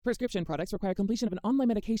Prescription products require completion of an online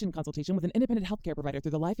medication consultation with an independent healthcare provider through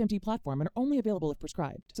the LifeMD platform and are only available if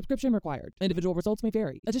prescribed. Subscription required. Individual results may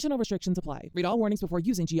vary. Additional restrictions apply. Read all warnings before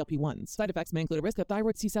using GLP-1s. Side effects may include a risk of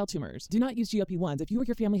thyroid C-cell tumors. Do not use GLP-1s if you or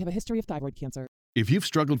your family have a history of thyroid cancer. If you've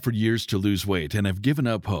struggled for years to lose weight and have given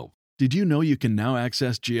up hope, did you know you can now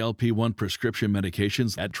access GLP-1 prescription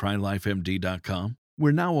medications at TryLifeMD.com?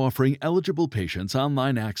 We're now offering eligible patients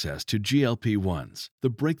online access to GLP-1s, the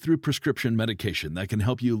breakthrough prescription medication that can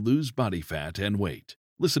help you lose body fat and weight.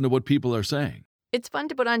 Listen to what people are saying. It's fun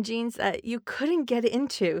to put on jeans that you couldn't get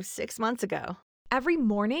into 6 months ago. Every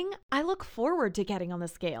morning, I look forward to getting on the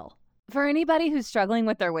scale. For anybody who's struggling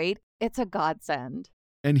with their weight, it's a godsend.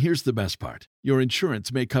 And here's the best part. Your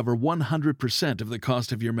insurance may cover 100% of the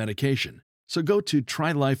cost of your medication. So go to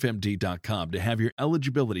TryLifeMD.com to have your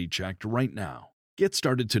eligibility checked right now. Get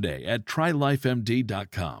started today at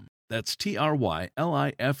TryLifeMD.com. That's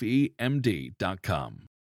TryLifeMD.com.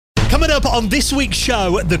 Coming up on this week's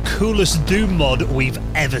show, the coolest Doom mod we've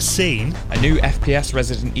ever seen. A new FPS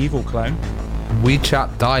Resident Evil clone. We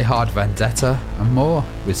chat Die Hard Vendetta and more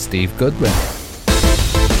with Steve Goodwin.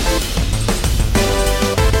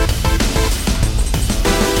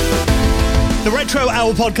 The Retro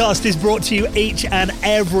Hour podcast is brought to you each and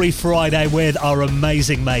every Friday with our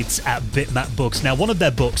amazing mates at Bitmap Books. Now, one of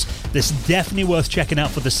their books that's definitely worth checking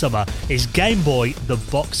out for the summer is Game Boy, the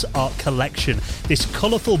Box Art Collection. This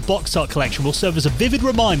colourful box art collection will serve as a vivid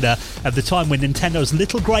reminder of the time when Nintendo's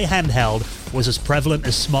little grey handheld was as prevalent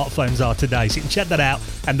as smartphones are today. So you can check that out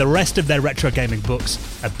and the rest of their retro gaming books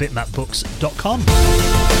at bitmapbooks.com.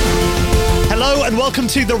 Hello and welcome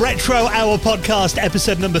to the Retro Hour podcast,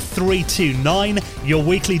 episode number 329, your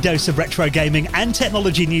weekly dose of retro gaming and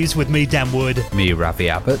technology news with me, Dan Wood. Me, Ravi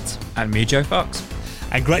Abbott. And me, Joe Fox.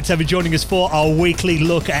 And great to have you joining us for our weekly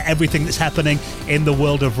look at everything that's happening in the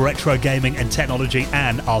world of retro gaming and technology,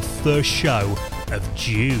 and our first show of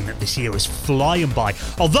June. This year is flying by.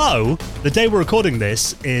 Although, the day we're recording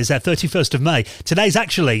this is 31st of May. Today's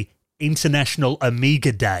actually International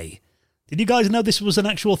Amiga Day. Did you guys know this was an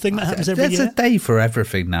actual thing that happens every year? There's a day for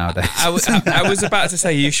everything nowadays. I was about to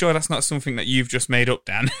say, are you sure that's not something that you've just made up,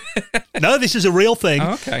 Dan? No, this is a real thing.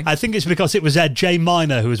 Oh, okay. I think it's because it was Jay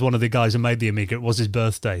Miner, who was one of the guys who made the Amiga. It was his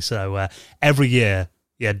birthday. So every year,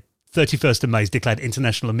 31st of May is declared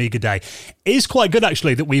International Amiga Day. It is quite good,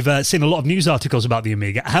 actually, that we've seen a lot of news articles about the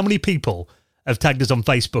Amiga. How many people have tagged us on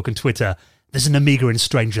Facebook and Twitter? There's an Amiga in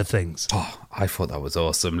Stranger Things. Oh, I thought that was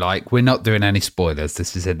awesome. Like, we're not doing any spoilers.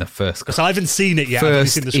 This is in the first... Because I haven't seen it yet.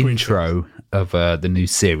 First intro of the new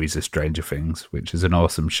series of Stranger Things, which is an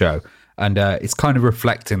awesome show. And it's kind of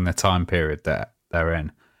reflecting the time period that they're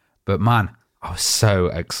in. But man, I was so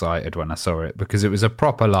excited when I saw it because it was a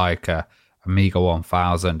proper, like, Amiga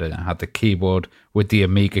 1000 and it had the keyboard with the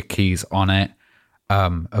Amiga keys on it.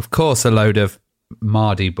 Of course, a load of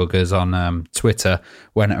Mardy buggers on Twitter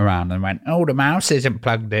went around and went, "Oh, the mouse isn't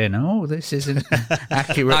plugged in. Oh, this isn't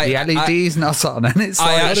accurate. The LED's not on." And it's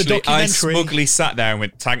like I smugly sat there and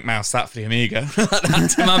went, "Tank mouse that for the Amiga."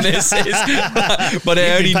 That to my missus, but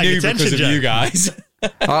I only knew because of you guys.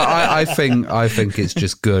 I think it's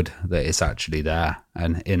just good that it's actually there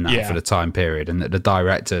and in that for the time period, and that the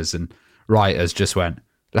directors and writers just went,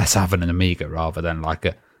 "Let's have an Amiga rather than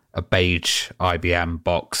like a beige IBM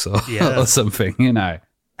box or something, you know."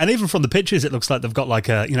 And even from the pictures, it looks like they've got like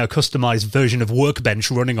a customized version of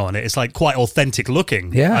Workbench running on it. It's like quite authentic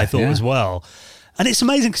looking, I thought as well. And it's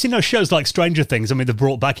amazing because, shows like Stranger Things, I mean, they've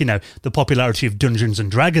brought back, the popularity of Dungeons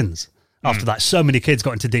and Dragons. After that, so many kids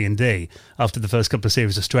got into D&D after the first couple of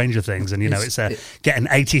series of Stranger Things. And, it's getting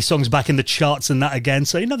 80 songs back in the charts and that again.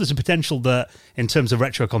 So, there's a potential that in terms of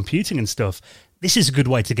retro computing and stuff, this is a good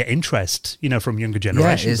way to get interest, from younger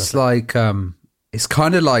generations. Yeah, it's like, it's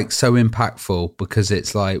kind of like so impactful because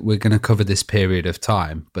it's like, we're going to cover this period of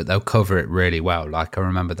time, but they'll cover it really well. Like, I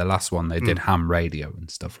remember the last one, they did ham radio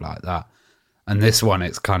and stuff like that. And this one,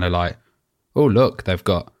 it's kind of like, oh, look, they've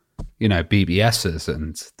got, BBSs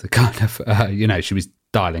and the kind of, she was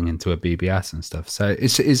dialing into a BBS and stuff. So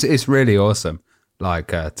it's really awesome, like,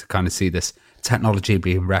 to kind of see this technology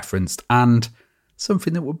being referenced and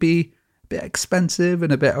something that would be a bit expensive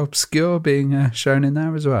and a bit obscure being shown in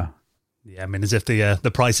there as well. Yeah, I mean, as if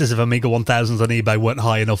the prices of Amiga 1000s on eBay weren't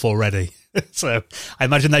high enough already. So I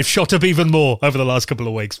imagine they've shot up even more over the last couple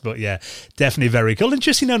of weeks. But yeah, definitely very cool. And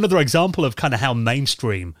just, another example of kind of how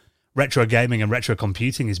mainstream retro gaming and retro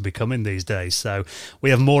computing is becoming these days. So we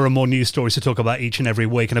have more and more news stories to talk about each and every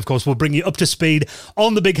week. And of course, we'll bring you up to speed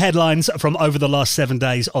on the big headlines from over the last 7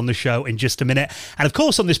 days on the show in just a minute. And of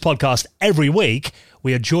course, on this podcast, every week,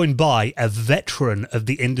 we are joined by a veteran of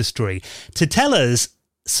the industry to tell us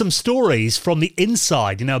some stories from the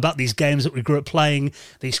inside, about these games that we grew up playing,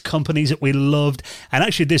 these companies that we loved. And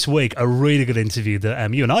actually this week, a really good interview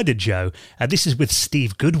that you and I did, Joe. This is with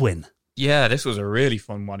Steve Goodwin. Yeah, this was a really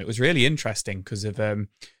fun one. It was really interesting because of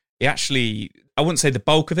he actually, I wouldn't say the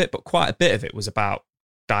bulk of it, but quite a bit of it was about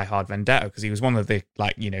Die Hard Vendetta, because he was one of the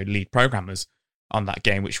lead programmers on that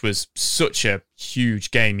game, which was such a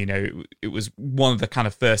huge game. It was one of the kind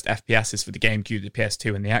of first FPSs for the GameCube, the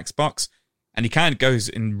PS2, and the Xbox. And he kind of goes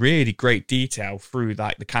in really great detail through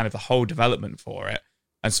like the kind of the whole development for it,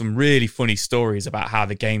 and some really funny stories about how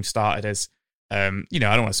the game started as, I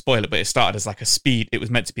don't want to spoil it, but it started as like a speed. It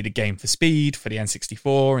was meant to be the game for Speed for the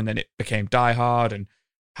N64, and then it became Die Hard, and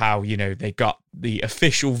how, they got the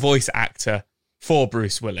official voice actor for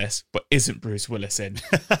Bruce Willis, but isn't Bruce Willis in.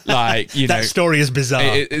 Like, that story is bizarre.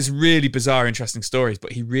 It's really bizarre, interesting stories,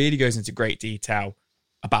 but he really goes into great detail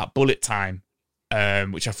about bullet time,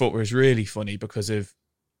 which I thought was really funny because of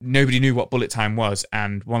nobody knew what bullet time was,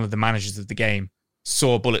 and one of the managers of the game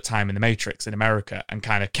saw bullet time in The Matrix in America and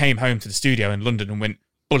kind of came home to the studio in London and went,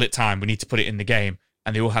 bullet time, we need to put it in the game.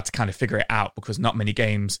 And they all had to kind of figure it out because not many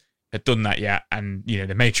games had done that yet, and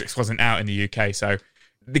The Matrix wasn't out in the UK, so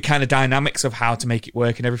the kind of dynamics of how to make it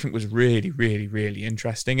work and everything was really, really, really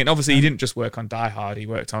interesting. And obviously he didn't just work on Die Hard, he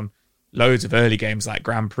worked on loads of early games like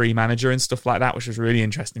Grand Prix Manager and stuff like that, which was really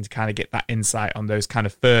interesting to kind of get that insight on those kind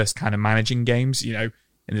of first kind of managing games, in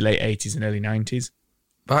the late 80s and early 90s.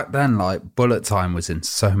 Back then, like, bullet time was in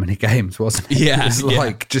so many games, wasn't it? Yeah. It was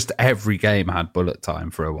like just every game had bullet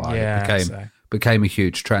time for a while. Yeah, it became a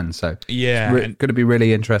huge trend. So yeah, it's going to be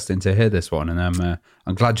really interesting to hear this one. And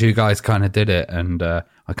I'm glad you guys kind of did it, and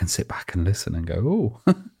I can sit back and listen and go,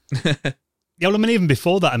 oh. Yeah, well, I mean, even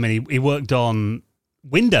before that, he worked on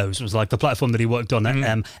Windows, was like the platform that he worked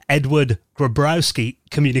on. Edward Grabrowski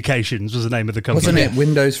Communications was the name of the company. Wasn't it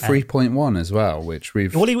Windows 3.1 as well, which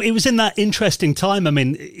we've... Well, he was in that interesting time.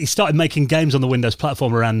 He started making games on the Windows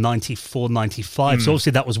platform around 94, 95. So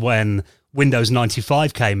obviously that was when Windows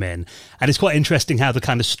 95 came in. And it's quite interesting how they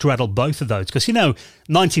kind of straddled both of those. Because,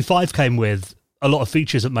 95 came with a lot of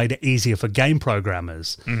features that made it easier for game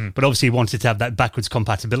programmers. But obviously he wanted to have that backwards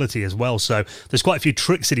compatibility as well. So there's quite a few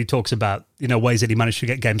tricks that he talks about, ways that he managed to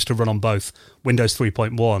get games to run on both Windows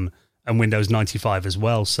 3.1 and Windows 95 as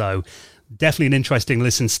well. So definitely an interesting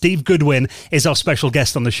listen. Steve Goodwin is our special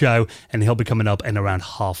guest on the show, and he'll be coming up in around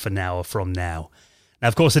half an hour from now. Now,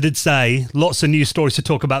 of course, I did say lots of news stories to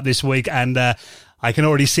talk about this week, and I can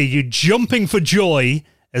already see you jumping for joy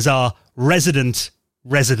as our resident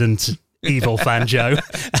Evil fan, Joe.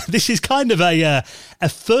 This is kind of a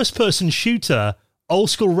first-person shooter,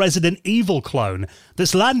 old-school Resident Evil clone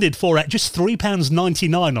that's landed for at just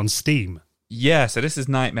 £3.99 on Steam. Yeah, so this is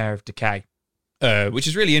Nightmare of Decay, which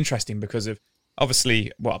is really interesting because of,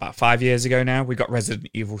 obviously, about 5 years ago now, we got Resident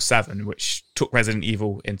Evil 7, which took Resident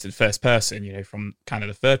Evil into the first person, from kind of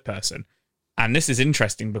the third person. And this is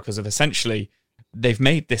interesting because of essentially, they've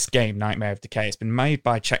made this game, Nightmare of Decay. It's been made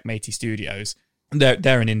by Checkmatey Studios.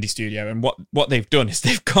 They're an indie studio, and what they've done is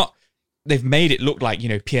they've made it look like,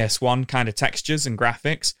 PS1 kind of textures and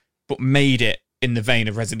graphics, but made it in the vein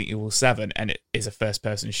of Resident Evil 7, and it is a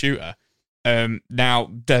first-person shooter.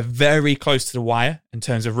 Now, they're very close to the wire in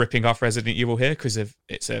terms of ripping off Resident Evil here, because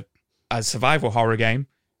it's a survival horror game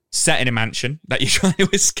set in a mansion that you're trying to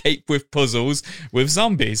escape with puzzles with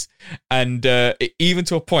zombies. And even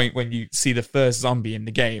to a point when you see the first zombie in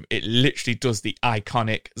the game, it literally does the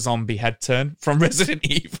iconic zombie head turn from Resident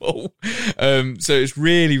Evil. So it's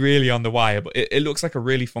really, really on the wire, but it looks like a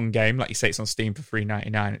really fun game. Like you say, it's on Steam for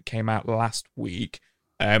 $3.99. It came out last week.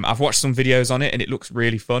 I've watched some videos on it and it looks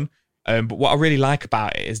really fun. But what I really like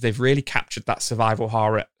about it is they've really captured that survival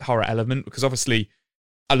horror element, because obviously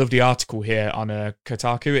I love the article here on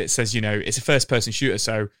Kotaku. It says, it's a first-person shooter,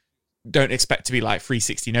 so don't expect to be like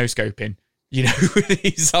 360 no-scoping, with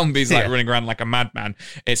these zombies like running around like a madman.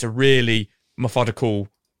 It's a really methodical,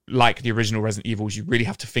 like the original Resident Evils. You really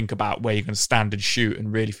have to think about where you're going to stand and shoot,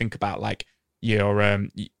 and really think about like your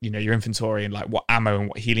inventory and like what ammo and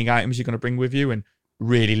what healing items you're going to bring with you, and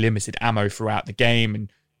really limited ammo throughout the game.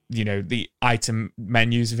 And the item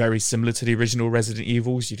menus are very similar to the original Resident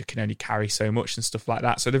Evils. You can only carry so much and stuff like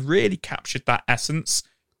that. So they've really captured that essence.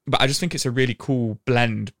 But I just think it's a really cool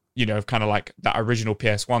blend, of kind of like that original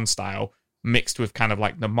PS1 style mixed with kind of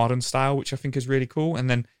like the modern style, which I think is really cool. And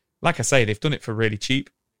then, like I say, they've done it for really cheap.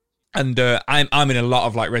 And I'm in a lot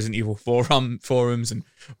of like Resident Evil forums and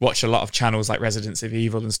watch a lot of channels like Residents of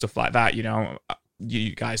Evil and stuff like that.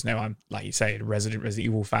 You guys know I'm, like you say, a Resident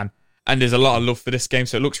Evil fan. And there's a lot of love for this game,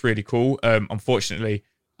 so it looks really cool. Unfortunately,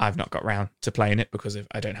 I've not got round to playing it because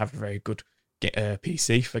I don't have a very good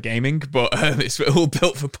PC for gaming, but it's all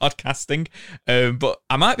built for podcasting. But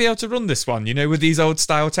I might be able to run this one, with these old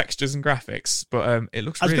style textures and graphics. But it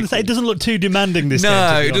looks. I was going to say it doesn't look too demanding. This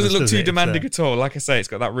game, it doesn't look too demanding at all. Like I say, it's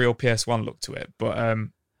got that real PS1 look to it. But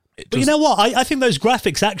you know what? I think those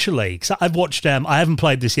graphics actually. Because I've watched. I haven't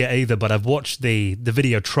played this yet either, but I've watched the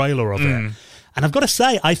video trailer of it. And I've got to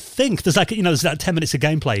say, I think there's there's that 10 minutes of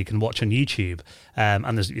gameplay you can watch on YouTube, and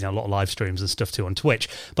there's a lot of live streams and stuff too on Twitch.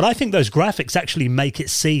 But I think those graphics actually make it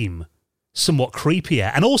seem somewhat creepier,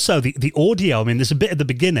 and also the audio. I mean, there's a bit at the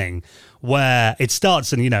beginning where it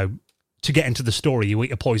starts, and to get into the story, you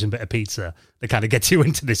eat a poison bit of pizza that kind of gets you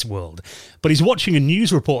into this world. But he's watching a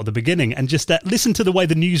news report at the beginning, and just listen to the way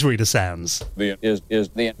the newsreader sounds.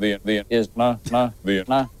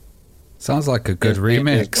 Sounds like a good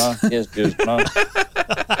remix.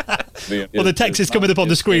 Well, the text is coming up on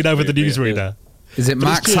the screen over the newsreader. Is it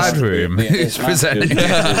Max Headroom who's presenting?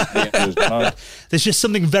 There's just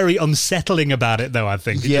something very unsettling about it, though, I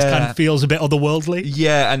think. It just kind of feels a bit otherworldly.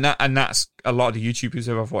 Yeah, and that's a lot of the YouTubers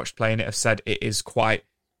who I've watched playing it have said it is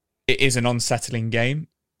an unsettling game,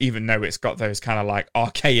 even though it's got those kind of like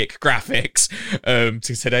archaic graphics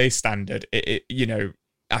to today's standard.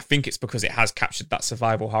 I think it's because it has captured that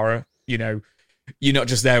survival horror. You're not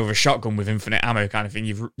just there with a shotgun with infinite ammo kind of thing.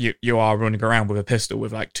 You are running around with a pistol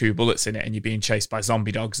with like 2 bullets in it, and you're being chased by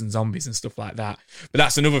zombie dogs and zombies and stuff like that. But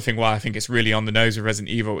that's another thing why I think it's really on the nose with Resident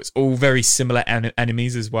Evil. It's all very similar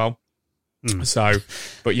enemies as well. So,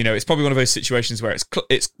 but it's probably one of those situations where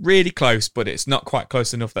it's really close, but it's not quite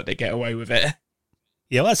close enough that they get away with it.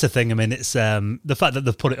 Yeah, well, that's the thing. I mean, it's the fact that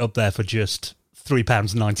they've put it up there for just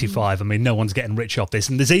 £3.95. I mean, no one's getting rich off this,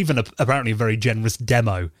 and there's even apparently a very generous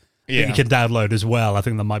demo that you can download as well. I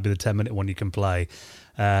think that might be the 10-minute one you can play.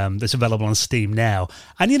 That's available on Steam now.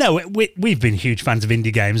 And, we've been huge fans of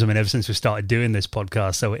indie games, I mean, ever since we started doing this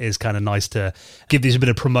podcast, so it is kind of nice to give these a bit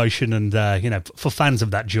of promotion and, for fans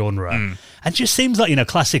of that genre. And it just seems like,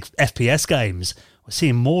 classic FPS games, we're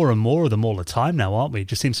seeing more and more of them all the time now, aren't we? It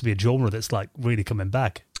just seems to be a genre that's, like, really coming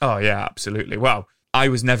back. Oh, yeah, absolutely. Well, I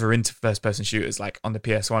was never into first-person shooters, like, on the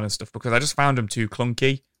PS1 and stuff, because I just found them too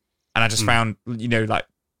clunky. And I just found, like,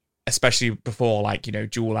 especially before, like,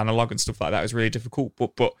 dual analog and stuff like that was really difficult.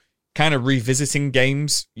 But kind of revisiting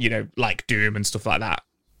games, like Doom and stuff like that,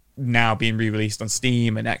 now being re-released on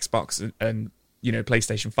Steam and Xbox and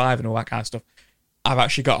PlayStation 5 and all that kind of stuff, I've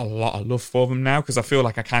actually got a lot of love for them now, because I feel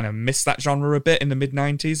like I kind of missed that genre a bit in the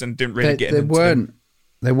mid-90s and didn't really get into them.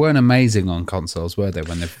 They weren't amazing on consoles, were they,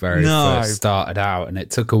 when they first started out? And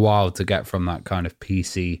it took a while to get from that kind of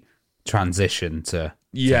PC transition to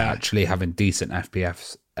actually having decent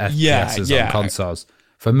FPSs on consoles.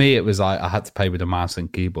 For me, it was like I had to play with a mouse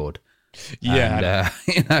and keyboard. Yeah.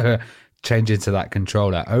 And, changing to that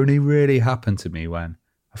controller only really happened to me when,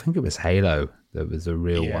 I think it was Halo, that was a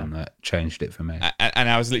real one that changed it for me. And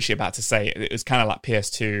I was literally about to say, it was kind of like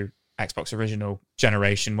PS2, Xbox original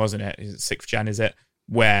generation, wasn't it? 6th gen, is it?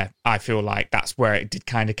 Where I feel like that's where it did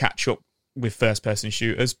kind of catch up with first-person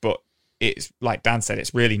shooters. But it's, like Dan said,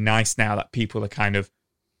 it's really nice now that people are kind of,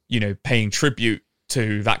 paying tribute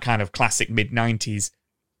to that kind of classic mid-90s,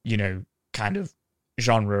 kind of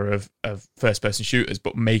genre of first-person shooters,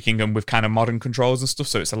 but making them with kind of modern controls and stuff,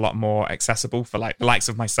 so it's a lot more accessible for like the likes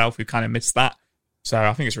of myself who kind of missed that. So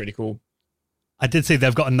I think it's really cool. I did see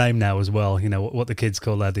they've got a name now as well, what the kids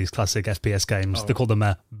call these classic FPS games. They call them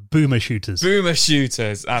boomer shooters. Boomer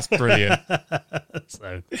shooters, that's brilliant.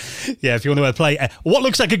 So, yeah, if you want to play what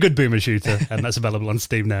looks like a good boomer shooter, and that's available on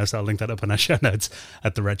Steam now, so I'll link that up in our show notes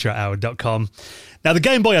at theretrohour.com. Now, the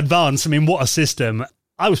Game Boy Advance, I mean, what a system.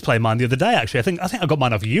 I was playing mine the other day, actually. I think I got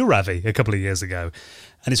mine off you, Ravi, a couple of years ago.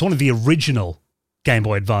 And it's one of the original Game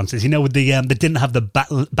Boy Advances, with the that didn't have the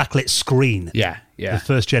backlit screen. Yeah. The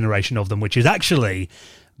first generation of them, which is actually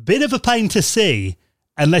a bit of a pain to see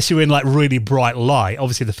unless you're in like really bright light.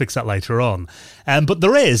 Obviously, they fix that later on. But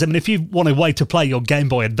there is, if you want a way to play your Game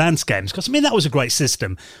Boy Advance games, because that was a great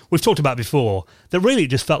system. We've talked about before, that really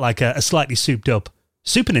just felt like a slightly souped up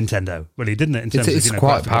Super Nintendo, really, didn't it? In terms it's of,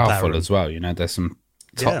 quite powerful as well. There's some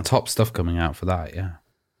top stuff coming out for that, yeah.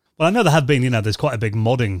 Well, I know there have been, there's quite a big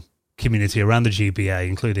modding community around the GBA,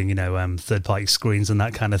 including, third-party screens and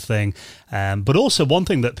that kind of thing. But also one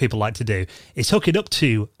thing that people like to do is hook it up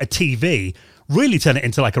to a TV, really turn it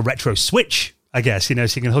into like a retro Switch, I guess, so you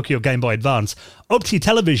can hook your Game Boy Advance up to your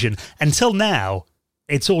television. Until now,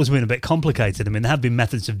 it's always been a bit complicated. There have been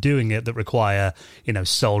methods of doing it that require,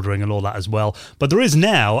 soldering and all that as well. But there is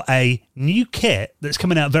now a new kit that's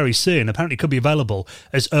coming out very soon. Apparently it could be available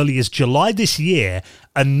as early as July this year,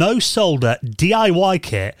 a no-solder DIY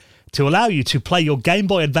kit to allow you to play your Game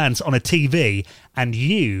Boy Advance on a TV and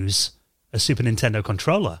use a Super Nintendo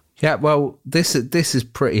controller. Yeah, well, this is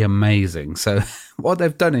pretty amazing. So what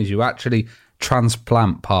they've done is you actually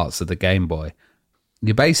transplant parts of the Game Boy.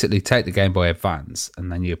 You basically take the Game Boy Advance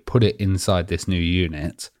and then you put it inside this new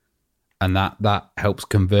unit, and that helps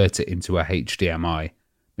convert it into a HDMI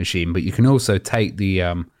machine. But you can also take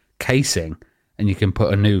the casing and you can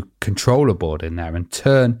put a new controller board in there and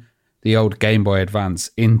turn the old Game Boy Advance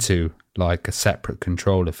into like a separate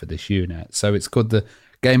controller for this unit. So it's called the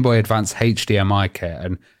Game Boy Advance HDMI kit,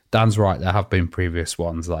 and Dan's right, there have been previous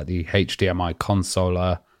ones like the HDMI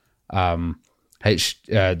consoler, GBA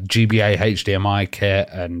HDMI kit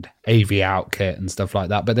and AV out kit and stuff like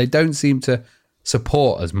that, but they don't seem to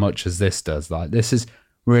support as much as this does. Like, this is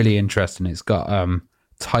really interesting. It's got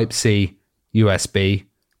Type-C USB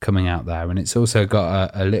coming out there, and it's also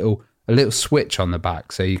got a little switch on the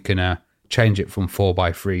back, so you can change it from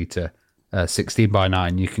 4x3 to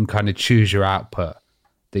 16:9. You can kind of choose your output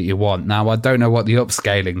that you want. Now, I don't know what the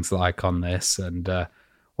upscaling's like on this and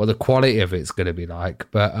what the quality of it's going to be like,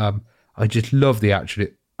 but I just love the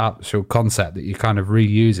actual concept that you're kind of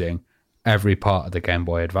reusing every part of the Game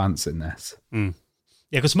Boy Advance in this. Yeah,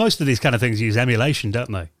 because most of these kind of things use emulation,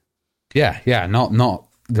 don't they? Yeah, not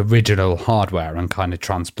the original hardware and kind of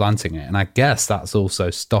transplanting it. And I guess that's also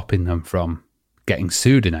stopping them from getting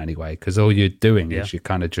sued in any way, because all you're doing is you're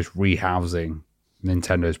kind of just rehousing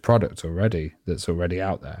Nintendo's product already that's already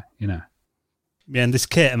out there, you know. Yeah, and this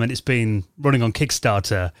kit, I mean, it's been running on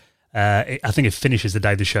Kickstarter. I think it finishes the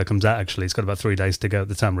day the show comes out, actually. It's got about 3 days to go at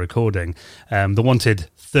the time of recording. The wanted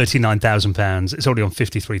 £39,000. It's already on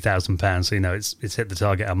 £53,000, so, you know, it's hit the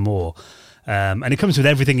target and more. And it comes with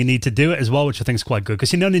everything you need to do it as well, which I think is quite good.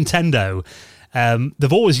 Because, you know, Nintendo,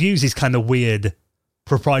 they've always used these kind of weird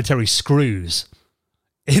proprietary screws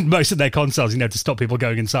in most of their consoles, you know, to stop people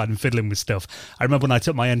going inside and fiddling with stuff. I remember when I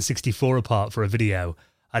took my N64 apart for a video,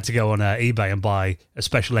 I had to go on eBay and buy a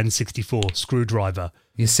special N64 screwdriver.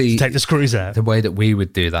 You see, to take the screws out. The way that we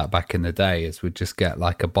would do that back in the day is we'd just get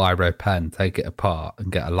like a biro pen, take it apart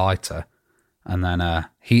and get a lighter, and then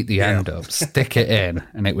heat the end up, stick it in,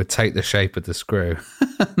 and it would take the shape of the screw.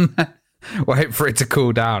 Wait for it to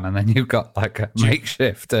cool down, and then you've got like a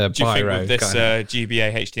makeshift biro. Do you think with this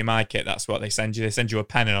GBA HDMI kit, that's what they send you? They send you a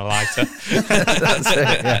pen and a lighter. That's it,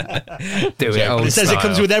 yeah. Do it old It says style. it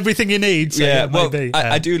comes with everything you need. So yeah, well, maybe,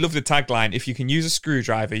 I do love the tagline. If you can use a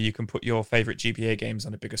screwdriver, you can put your favourite GBA games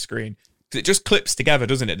on a bigger screen. Because it just clips together,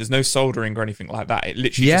 doesn't it? There's no soldering or anything like that. It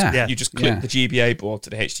literally you just clip the GBA board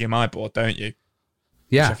to the HDMI board, don't you?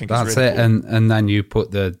 Yeah, that's really it. Cool. And then you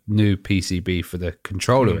put the new PCB for the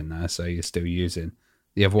controller in there, so you're still using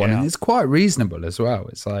the other one. Yeah. And it's quite reasonable as well.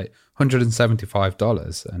 It's like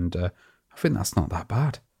 $175, and I think that's not that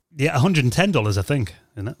bad. Yeah, $110, I think,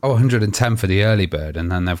 isn't it? Oh, $110 for the early bird,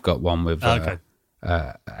 and then they've got one with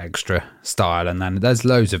extra style, and then there's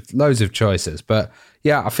loads of choices. But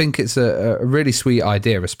yeah, I think it's a really sweet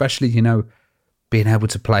idea, especially, you know, being able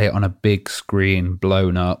to play it on a big screen,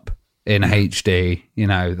 blown up in HD. You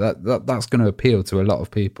know, that's going to appeal to a lot of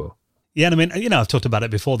people. Yeah, and I mean, you know, I've talked about it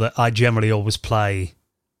before that I generally always play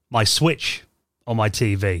my Switch on my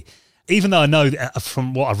TV. Even though I know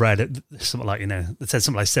from what I've read, something like, you know, it says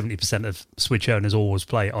something like 70% of Switch owners always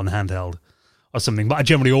play it on handheld or something. But I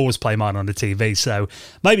generally always play mine on the TV. So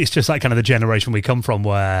maybe it's just like kind of the generation we come from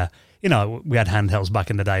where, you know, we had handhelds back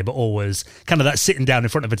in the day, but always kind of that sitting down in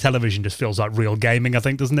front of a television just feels like real gaming, I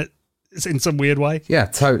think, doesn't it? It's in some weird way. Yeah,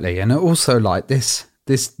 totally. And also, like, this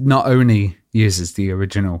not only uses the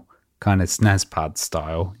original kind of SNES pad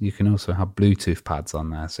style, you can also have Bluetooth pads on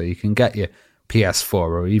there. So you can get your PS4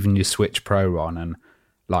 or even your Switch Pro on and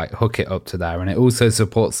like hook it up to there. And it also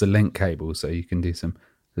supports the link cable, so you can do some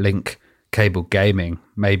link cable gaming,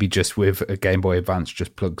 maybe just with a Game Boy Advance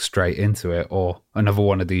just plugged straight into it, or another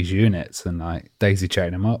one of these units and like daisy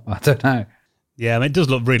chain them up. I don't know. Yeah, I mean, it does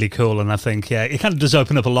look really cool, and I think, yeah, it kind of does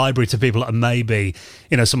open up a library to people that maybe,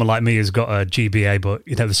 you know, someone like me who's got a GBA, but,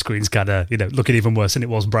 you know, the screen's kind of, you know, looking even worse than it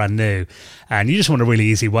was brand new, and you just want a really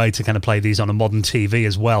easy way to kind of play these on a modern TV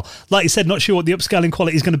as well. Like you said, not sure what the upscaling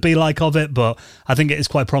quality is going to be like of it, but I think it is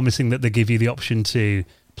quite promising that they give you the option to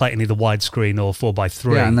play it in either widescreen or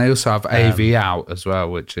 4x3. Yeah, and they also have AV out as well,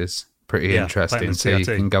 which is pretty interesting, so you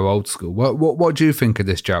can go old school. What do you think of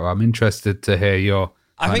this, Joe? I'm interested to hear your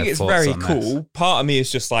I think it's very cool. This. Part of me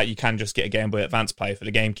is just like, you can just get a Game Boy Advance player for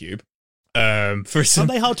the GameCube. Are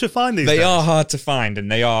they hard to find these days? They are hard to find,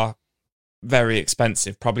 and they are very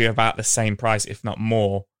expensive, probably about the same price, if not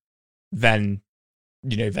more, than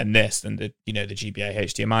the GBA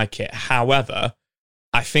HDMI kit. However,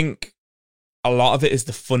 I think a lot of it is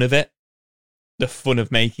the fun of it, the fun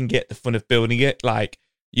of making it, the fun of building it. Like,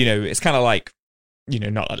 you know, it's kind of like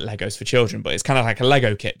not like Legos for children, but it's kind of like a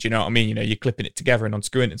Lego kit. Do you know what I mean? You're clipping it together and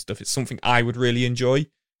unscrewing it and stuff. It's something I would really enjoy.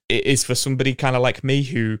 It is for somebody kind of like me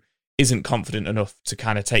who isn't confident enough to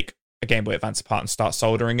kind of take a Game Boy Advance apart and start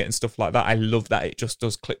soldering it and stuff like that. I love that it just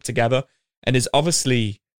does clip together, and there's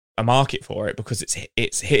obviously a market for it because it's hit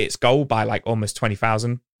its goal by like almost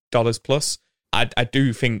 $20,000 plus. I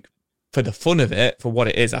do think for the fun of it, for what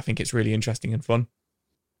it is, I think it's really interesting and fun.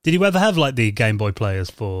 Did you ever have like the Game Boy players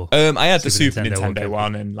for? I had the Super Nintendo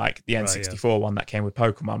one and like the N64 one that came with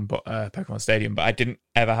Pokemon, but Pokemon Stadium. But I didn't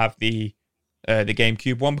ever have the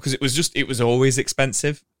GameCube one because it was always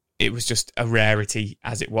expensive. It was just a rarity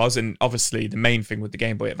as it was, and obviously the main thing with the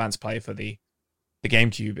Game Boy Advance player for the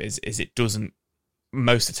GameCube is it doesn't,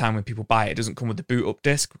 most of the time when people buy it, it doesn't come with the boot up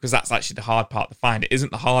disc, because that's actually the hard part to find. It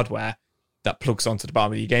isn't the hardware that plugs onto the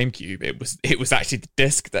bottom of your GameCube. It was actually the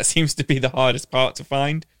disc that seems to be the hardest part to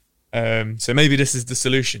find. So maybe this is the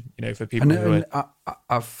solution, for people who are...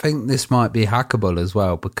 I think this might be hackable as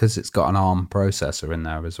well because it's got an ARM processor in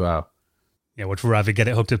there as well. Yeah, would rather get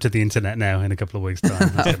it hooked up to the internet now in a couple of weeks' time.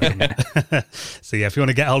 So yeah, if you want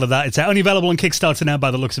to get hold of that, it's only available on Kickstarter now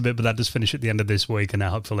by the looks of it, but that does finish at the end of this week, and now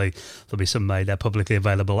hopefully there'll be some made publicly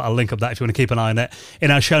available. I'll link up that if you want to keep an eye on it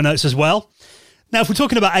in our show notes as well. Now, if we're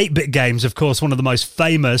talking about 8-bit games, of course, one of the most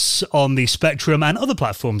famous on the Spectrum and other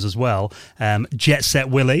platforms as well, Jet Set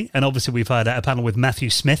Willy, and obviously we've had a panel with Matthew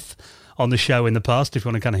Smith on the show in the past, if you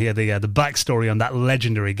want to kind of hear the backstory on that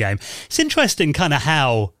legendary game. It's interesting kind of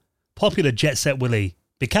how popular Jet Set Willy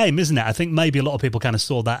became, isn't it? I think maybe a lot of people kind of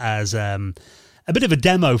saw that as a bit of a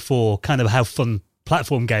demo for kind of how fun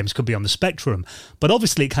platform games could be on the Spectrum, but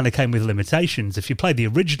obviously it kind of came with limitations. If you played the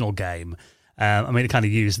original game, it kind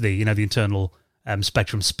of used the internal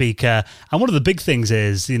Spectrum speaker, and one of the big things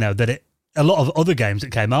is that a lot of other games that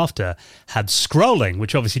came after had scrolling,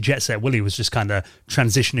 which obviously Jet Set Willy was just kind of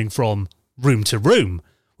transitioning from room to room,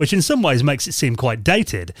 which in some ways makes it seem quite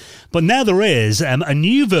dated. But now there is a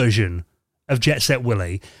new version of Jet Set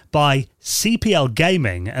Willy by CPL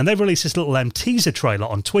Gaming, and they've released this little teaser trailer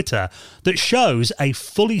on Twitter that shows a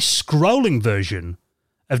fully scrolling version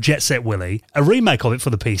of Jet Set Willy, a remake of it for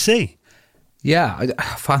the PC. Yeah, I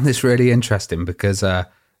find this really interesting because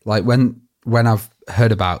when I've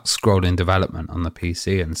heard about scrolling development on the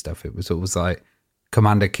PC and stuff, it was always like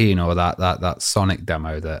Commander Keen or that Sonic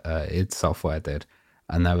demo that id Software did.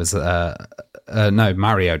 And there was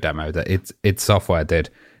Mario demo that id Software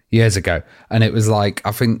did years ago. And it was like,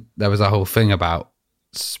 I think there was a whole thing about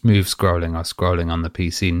smooth scrolling or scrolling on the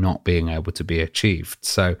PC not being able to be achieved.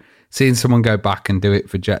 So seeing someone go back and do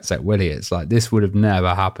it for Jet Set Willy, it's like this would have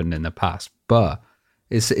never happened in the past. But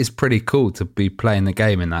it's pretty cool to be playing the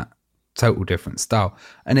game in that total different style.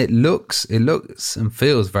 And it looks and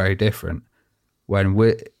feels very different when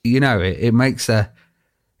it makes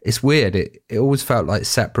it's weird. It always felt like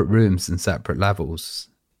separate rooms and separate levels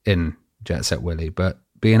in Jet Set Willy, but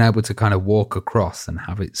being able to kind of walk across and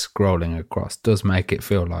have it scrolling across does make it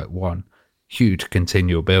feel like one huge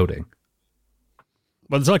continual building.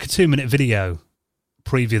 Well, there's like a 2-minute video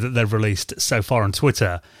preview that they've released so far on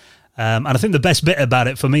Twitter. And I think the best bit about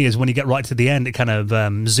it for me is when you get right to the end, it kind of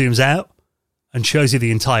zooms out and shows you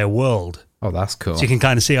the entire world. Oh, that's cool. So you can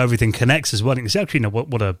kind of see how everything connects as well. You can see actually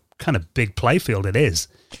what a kind of big playfield it is.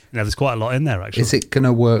 There's quite a lot in there, actually. Is it going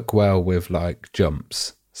to work well with like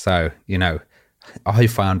jumps? So, I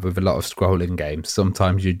found with a lot of scrolling games,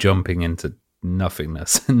 sometimes you're jumping into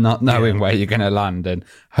nothingness and not knowing where you're going to land. And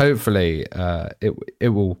hopefully it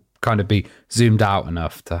will kind of be zoomed out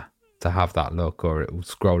enough to have that look, or it will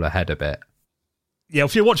scroll ahead a bit. Yeah,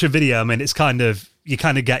 if you watch a video, it's you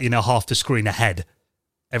kind of get, half the screen ahead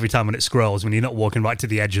every time when it scrolls, when you're not walking right to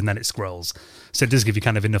the edge and then it scrolls. So it does give you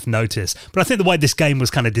kind of enough notice. But I think the way this game was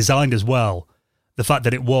kind of designed as well, the fact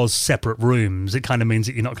that it was separate rooms, it kind of means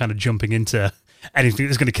that you're not kind of jumping into anything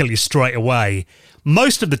that's going to kill you straight away.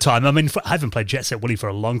 Most of the time, I haven't played Jet Set Willy for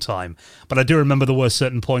a long time, but I do remember there were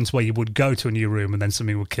certain points where you would go to a new room and then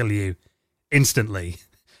something would kill you instantly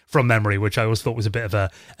from memory, which I always thought was a bit of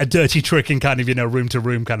a dirty trick in kind of,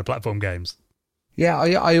 room-to-room kind of platform games. Yeah,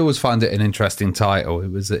 I always find it an interesting title.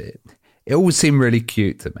 It always seemed really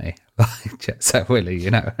cute to me, like Jet Set Willy,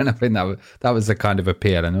 and I think that was the kind of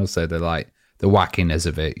appeal, and also the wackiness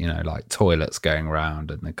of it, like toilets going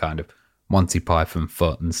around and the kind of Monty Python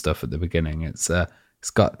foot and stuff at the beginning. It's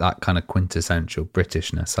got that kind of quintessential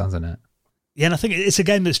Britishness, hasn't it? Yeah, and I think it's a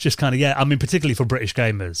game that's just kind of, particularly for British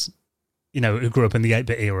gamers, who grew up in the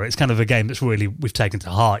 8-bit era, it's kind of a game that's really we've taken to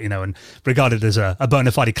heart, and regarded as a bona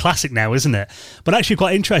fide classic now, isn't it? But actually,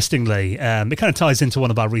 quite interestingly, it kind of ties into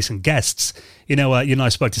one of our recent guests. You and I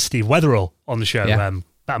spoke to Steve Wetherill on the show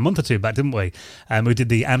about a month or two back, didn't we? We did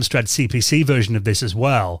the Amstrad CPC version of this as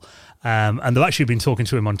well. And they've actually been talking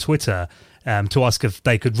to him on Twitter to ask if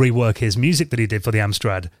they could rework his music that he did for the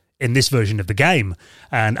Amstrad in this version of the game.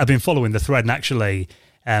 And I've been following the thread, and actually,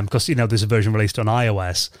 because, there's a version released on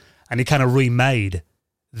iOS, and he kind of remade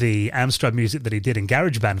the Amstrad music that he did in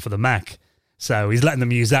GarageBand for the Mac. So he's letting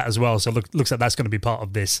them use that as well. So looks like that's going to be part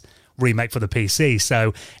of this remake for the PC.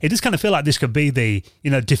 So it does kind of feel like this could be the,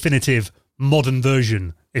 definitive modern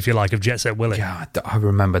version, if you like, of Jet Set Willy. Yeah, I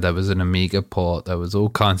remember there was an Amiga port. There was all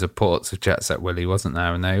kinds of ports of Jet Set Willy, wasn't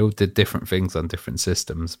there? And they all did different things on different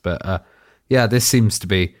systems. But this seems to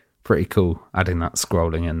be pretty cool, adding that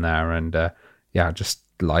scrolling in there. And just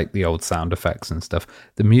like the old sound effects and stuff.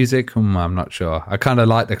 The music, I'm not sure. I kind of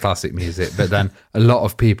like the classic music, but then a lot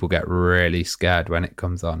of people get really scared when it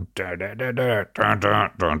comes on. They're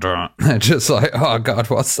just like, oh God,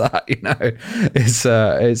 what's that?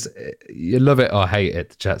 It's you love it or hate it,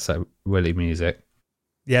 the Jet Set Willy music.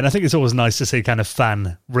 Yeah, and I think it's always nice to see kind of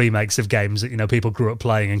fan remakes of games that, people grew up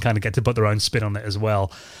playing and kind of get to put their own spin on it as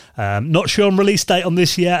well. Not sure on release date on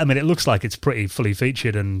this yet. I mean, it looks like it's pretty fully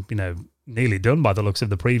featured and, nearly done by the looks of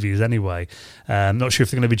the previews anyway. Not sure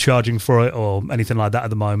if they're going to be charging for it or anything like that at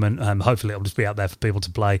the moment. Hopefully it'll just be out there for people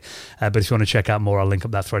to play. But if you want to check out more, I'll link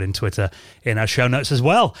up that thread in Twitter in our show notes as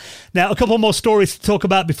well. Now, a couple more stories to talk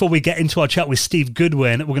about before we get into our chat with Steve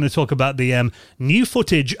Goodwin. We're going to talk about the new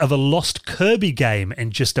footage of a lost Kirby game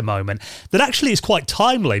in just a moment. That actually is quite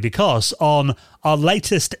timely because on our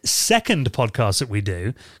latest second podcast that we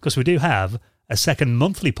do, because we do have a second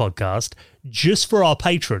monthly podcast just for our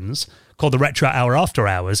patrons called the Retro Hour After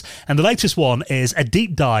Hours. And the latest one is a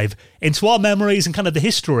deep dive into our memories and kind of the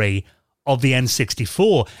history of the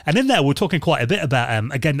N64. And in there, we're talking quite a bit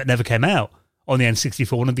about a game that never came out on the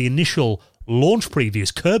N64, one of the initial launch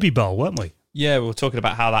previews, Kirby Bowl, weren't we? Yeah, we were talking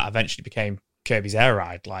about how that eventually became Kirby's Air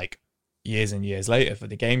Ride, like years and years later for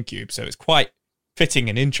the GameCube. So it's quite fitting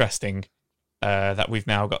and interesting that we've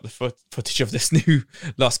now got the footage of this new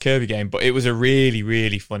Lost Kirby game. But it was a really,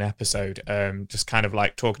 really fun episode, just kind of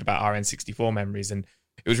like talking about our N64 memories. And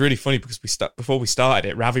it was really funny because before we started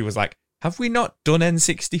it, Ravi was like, have we not done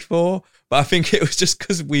N64? But I think it was just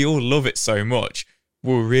because we all love it so much.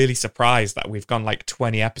 We were really surprised that we've gone like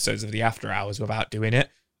 20 episodes of the After Hours without doing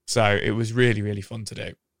it. So it was really, really fun to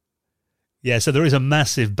do. Yeah, so there is a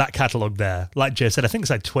massive back catalogue there. Like Joe said, I think it's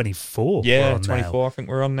like 24. Yeah, 24 now. I think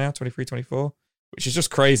we're on now, 23, 24. Which is just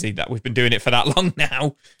crazy that we've been doing it for that long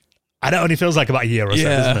now. I know, it only feels like about a year or so,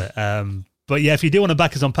 doesn't it? But yeah, if you do want to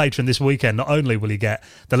back us on Patreon this weekend, not only will you get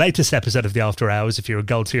the latest episode of the After Hours, if you're a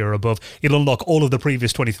gold tier or above, you'll unlock all of the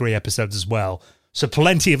previous 23 episodes as well. So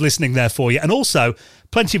plenty of listening there for you. And also,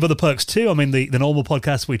 plenty of other perks too. I mean, the normal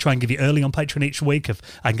podcast we try and give you early on Patreon each week. If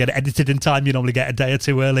I can get it edited in time, you normally get a day or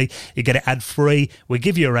two early. You get it ad-free. We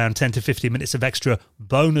give you around 10 to 15 minutes of extra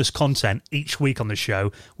bonus content each week on the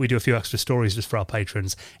show. We do a few extra stories just for our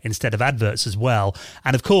patrons instead of adverts as well.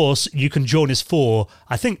 And of course, you can join us for,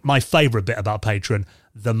 I think, my favourite bit about Patreon,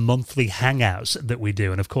 the monthly hangouts that we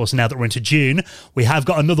do. And of course, now that we're into June, we have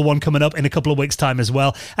got another one coming up in a couple of weeks' time as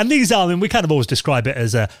well. And these are, I mean, we kind of always describe it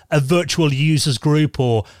as a virtual users group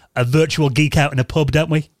or a virtual geek out in a pub, don't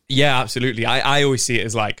we? Yeah, absolutely. I always see it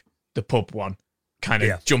as like the pub one, kind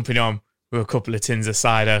of jumping on with a couple of tins of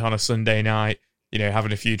cider on a Sunday night,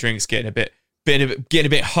 having a few drinks, getting a bit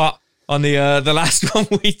hot on the last one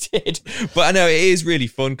we did. But I know it is really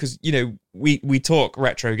fun because, we talk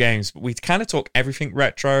retro games, but we kind of talk everything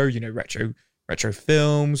retro, retro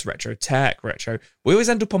films, retro tech, retro. We always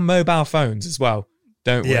end up on mobile phones as well,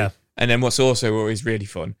 don't we? Yeah. And then what's also always really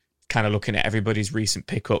fun, kind of looking at everybody's recent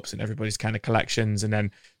pickups and everybody's kind of collections. And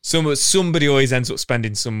then somebody always ends up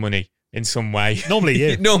spending some money in some way. Normally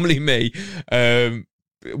you. Normally me.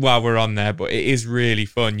 While we're on there, but it is really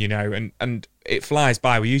fun, and it flies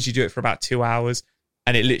by. We usually do it for about 2 hours,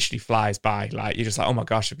 and it literally flies by. Like, you're just like, oh my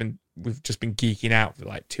gosh, we've just been geeking out for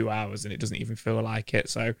like 2 hours, and it doesn't even feel like it.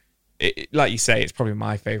 So, like you say, it's probably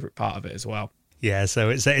my favourite part of it as well. Yeah, so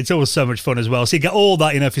it's always so much fun as well. So you get all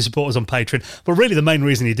that, if you support us on Patreon. But really the main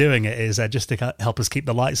reason you're doing it is just to help us keep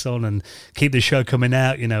the lights on and keep the show coming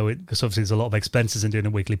out, because obviously there's a lot of expenses in doing a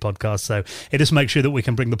weekly podcast. So it just makes sure that we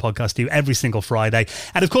can bring the podcast to you every single Friday.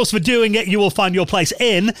 And of course, for doing it, you will find your place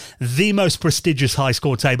in the most prestigious high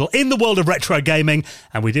score table in the world of retro gaming.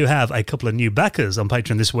 And we do have a couple of new backers on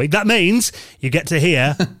Patreon this week. That means you get to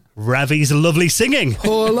hear Ravi's lovely singing.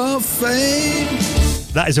 Hall of Fame.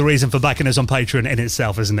 That is a reason for backing us on Patreon in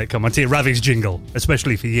itself, isn't it? Come on, to Ravi's jingle,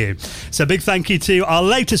 especially for you. So big thank you to our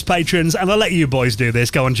latest patrons, and I'll let you boys do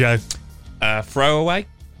this. Go on, Joe. Throwaway.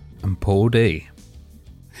 And Paul D.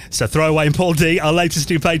 So Throwaway and Paul D, our latest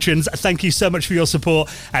two patrons, thank you so much for your support.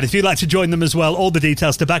 And if you'd like to join them as well, all the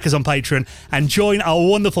details to back us on Patreon and join our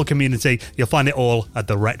wonderful community, you'll find it all at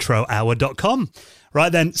theretrohour.com.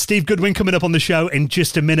 Right then, Steve Goodwin coming up on the show in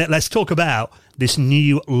just a minute. Let's talk about this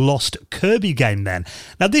new Lost Kirby game then.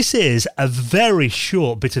 Now, this is a very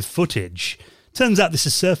short bit of footage. Turns out this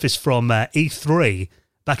is surfaced from E3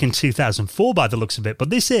 back in 2004 by the looks of it, but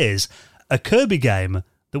this is a Kirby game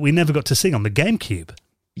that we never got to see on the GameCube.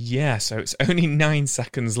 Yeah, so it's only 9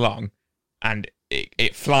 seconds long, and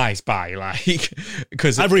it flies by, like,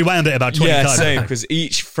 because I've rewound it about 20 times. Yeah, same, because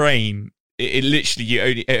each frame, it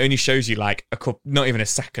literally, it only shows you like a couple, not even a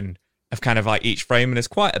second of kind of like each frame, and there's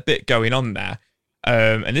quite a bit going on there.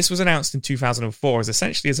 And this was announced in 2004 as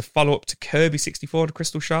essentially as a follow-up to Kirby 64 to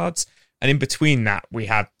Crystal Shards, and in between that, we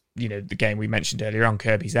had, you know, the game we mentioned earlier on,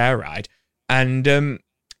 Kirby's Air Ride, and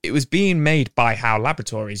it was being made by HAL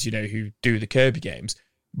Laboratories, you know, who do the Kirby games.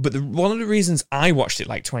 But one of the reasons I watched it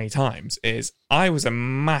like 20 times is I was a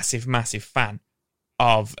massive, massive fan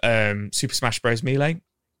of Super Smash Bros. Melee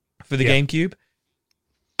for the GameCube.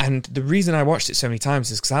 And the reason I watched it so many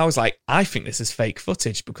times is because I was like, I think this is fake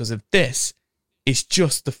footage, because of this is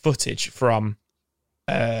just the footage from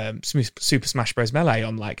Super Smash Bros. Melee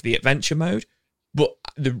on like the adventure mode. But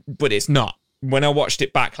it's not. When I watched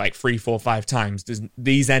it back like 3, 4, 5 times,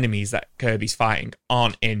 these enemies that Kirby's fighting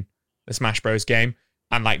aren't in the Smash Bros. Game.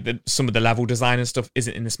 And like some of the level design and stuff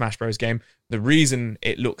isn't in the Smash Bros. Game. The reason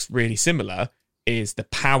it looks really similar is the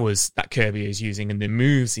powers that Kirby is using and the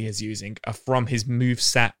moves he is using are from his move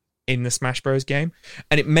set in the Smash Bros. Game.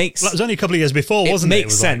 And it makes... Well, that was only a couple of years before, wasn't it? It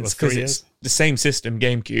makes sense because it's the same system,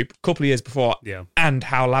 GameCube, a couple of years before, and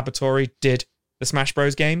HAL Laboratory did the Smash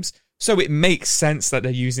Bros. Games. So it makes sense that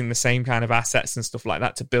they're using the same kind of assets and stuff like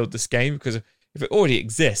that to build this game, because if it already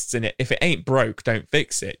exists and if it ain't broke, don't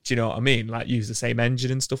fix it. Do you know what I mean? Like, use the same engine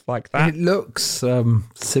and stuff like that. It looks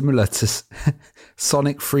similar to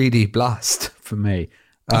Sonic 3D Blast for me.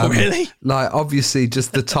 Oh, really? Like, obviously,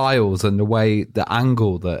 just the tiles and the way, the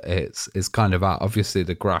angle that it's is kind of at. Obviously,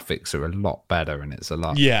 the graphics are a lot better and it's a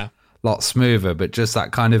lot smoother, but just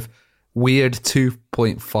that kind of weird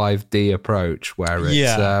 2.5D approach where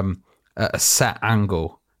it's at a set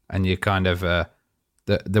angle and you kind of...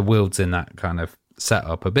 The wheels in that kind of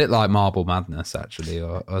setup, a bit like Marble Madness, actually,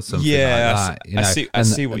 or something like that. You know? I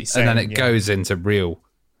see what you're saying. And then it goes into real,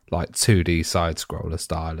 like 2D side scroller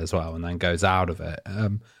style as well, and then goes out of it.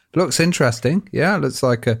 Looks interesting. Yeah, looks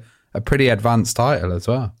like a pretty advanced title as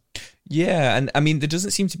well. Yeah, and I mean, there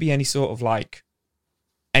doesn't seem to be any sort of like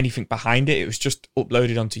anything behind it. It was just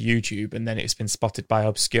uploaded onto YouTube, and then it's been spotted by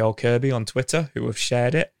Obscure Kirby on Twitter, who have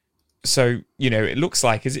shared it. So, you know, it looks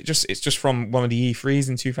like, it's just from one of the E3s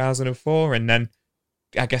in 2004, and then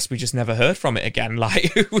I guess we just never heard from it again.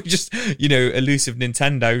 Like, we just, you know, elusive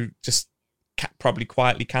Nintendo just probably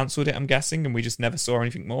quietly cancelled it, I'm guessing, and we just never saw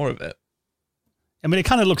anything more of it. I mean, it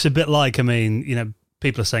kind of looks a bit like, I mean, you know,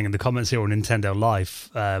 people are saying in the comments here on Nintendo Life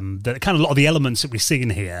that kind of a lot of the elements that we see in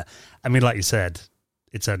here, I mean, like you said,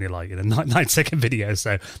 it's only like a 9-second video,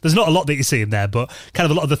 so there's not a lot that you see in there, but kind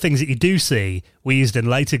of a lot of the things that you do see we used in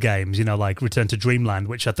later games, you know, like Return to Dreamland,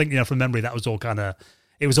 which I think, you know, from memory, that was all kind of,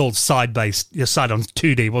 it was all side-based, side on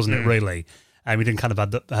 2D, wasn't it, really? And we didn't kind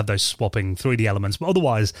of have those swapping 3D elements, but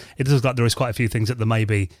otherwise, it looks like there is quite a few things that they may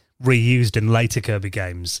be reused in later Kirby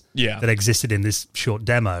games that existed in this short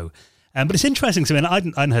demo. But it's interesting to me, and I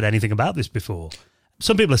hadn't heard anything about this before.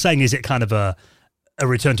 Some people are saying, is it kind of a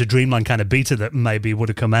Return to Dreamland kind of beta that maybe would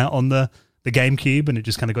have come out on the GameCube and it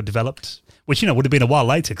just kind of got developed, which, you know, would have been a while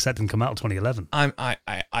later because that didn't come out in 2011.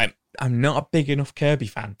 I'm not a big enough Kirby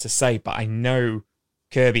fan to say, but I know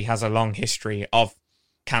Kirby has a long history of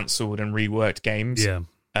cancelled and reworked games. Yeah.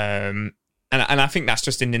 And I think that's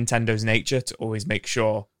just in Nintendo's nature to always make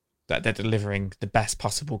sure that they're delivering the best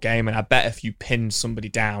possible game. And I bet if you pin somebody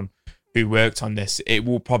down who worked on this, it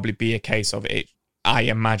will probably be a case of it. I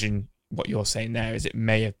imagine what you're saying there is it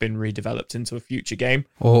may have been redeveloped into a future game.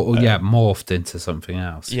 Or morphed into something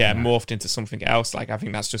else. Yeah, morphed into something else. Like, I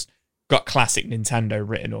think that's just got classic Nintendo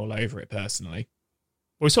written all over it, personally.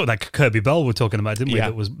 Well, we saw that Kirby Bell we're talking about, didn't we?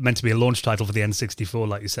 That was meant to be a launch title for the N64,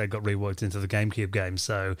 like you said, got reworked into the GameCube game.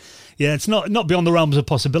 So, yeah, it's not beyond the realms of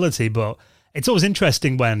possibility, but it's always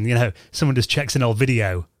interesting when, you know, someone just checks an old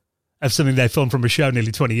video of something they filmed from a show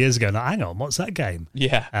nearly 20 years ago. And like, hang on, what's that game?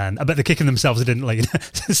 Yeah. And I bet they're kicking themselves they didn't, like, you know,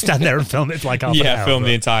 stand there and film it for like half an hour. Film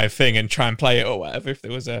the entire thing and try and play it or whatever if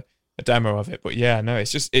there was a demo of it. But yeah, no,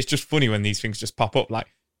 it's just funny when these things just pop up like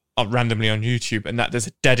randomly on YouTube, and that there's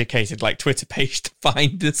a dedicated like Twitter page to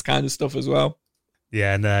find this kind of stuff as well.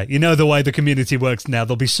 Yeah, and you know the way the community works now,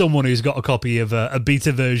 there'll be someone who's got a copy of a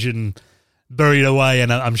beta version buried away,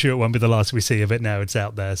 and I'm sure it won't be the last we see of it now it's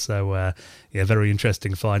out there. So, very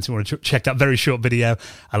interesting find. So you want to check that very short video,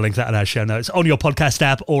 I'll link that in our show notes on your podcast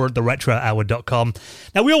app or at theretrohour.com.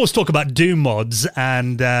 Now, we always talk about Doom mods,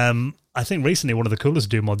 and I think recently one of the coolest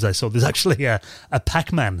Doom mods I saw, there's actually a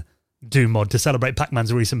Pac-Man Doom mod to celebrate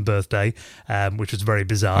Pac-Man's recent birthday, which was very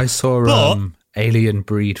bizarre. I saw Alien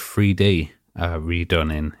Breed 3D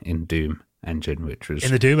redone in Doom engine, which was...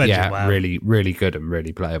 In the Doom engine, wow. Really, really good and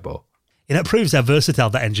really playable. It proves how versatile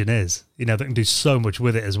that engine is. They can do so much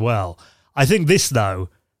with it as well. I think this, though,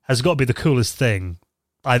 has got to be the coolest thing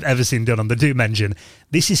I've ever seen done on the Doom engine.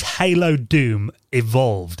 This is Halo Doom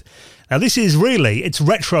Evolved. Now, this is really, it's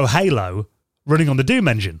retro Halo running on the Doom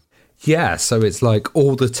engine. Yeah, so it's like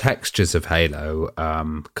all the textures of Halo,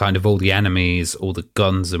 kind of all the enemies, all the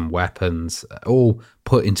guns and weapons, all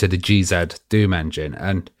put into the GZ Doom engine,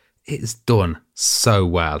 and it's done so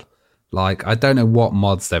well. Like, I don't know what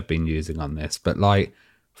mods they've been using on this, but like,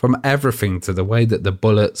 from everything to the way that the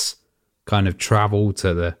bullets kind of travel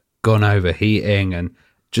to the gun overheating and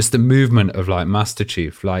just the movement of like Master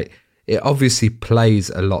Chief, like, it obviously plays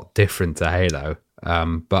a lot different to Halo,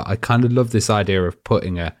 but I kind of love this idea of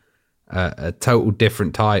putting a total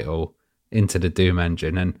different title into the Doom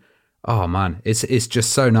engine, and oh man, it's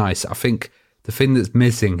just so nice. I think the thing that's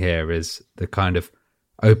missing here is the kind of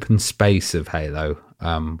open space of Halo,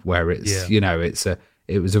 where it's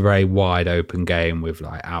it was a very wide open game with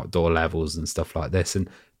like outdoor levels and stuff like this. And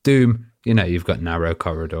Doom, you've got narrow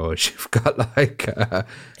corridors, you've got like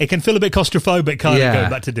it can feel a bit claustrophobic, kind of going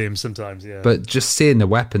back to Doom sometimes. Yeah, but just seeing the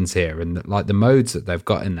weapons here and like the modes that they've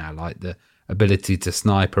got in there, like the ability to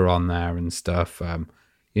sniper on there and stuff.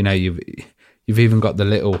 You've even got the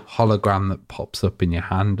little hologram that pops up in your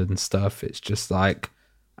hand and stuff. It's just like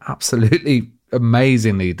absolutely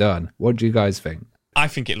amazingly done. What do you guys think? I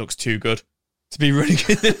think it looks too good to be running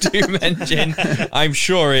in the Doom engine. I'm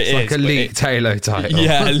sure it's like a leaked Halo title.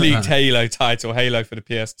 Yeah, a leaked Halo title, Halo for the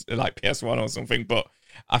PS1 or something. But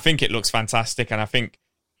I think it looks fantastic, and I think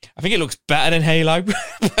it looks better than Halo,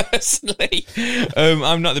 personally.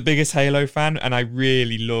 I'm not the biggest Halo fan, and I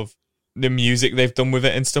really love the music they've done with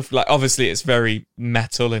it and stuff. Like, obviously, it's very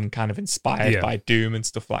metal and kind of inspired by Doom and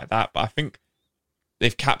stuff like that, but I think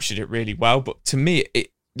they've captured it really well. But to me,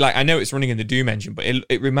 I know it's running in the Doom engine, but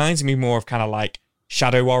it reminds me more of kind of like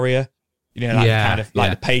Shadow Warrior,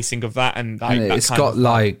 the pacing of that. And like, it's got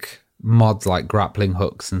like mods like grappling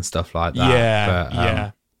hooks and stuff like that. Yeah,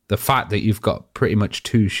 but, the fact that you've got pretty much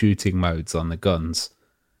 2 shooting modes on the guns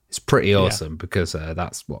is pretty awesome, because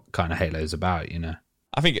that's what kind of Halo's about,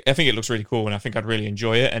 I think it looks really cool, and I think I'd really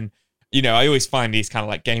enjoy it. And I always find these kind of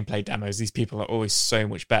like gameplay demos, these people are always so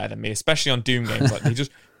much better than me, especially on Doom games. Like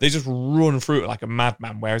they just run through it like a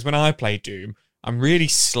madman. Whereas when I play Doom, I'm really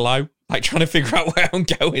slow, like trying to figure out where I'm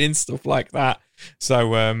going and stuff like that.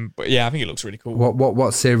 So, but yeah, I think it looks really cool.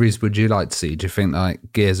 What series would you like to see? Do you think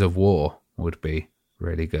like Gears of War would be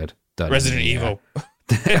really good? Resident Evil.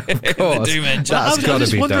 Of course. The Doom engine. That's got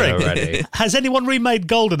to be done already. Has anyone remade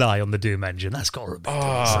GoldenEye on the Doom engine? That's got to be done.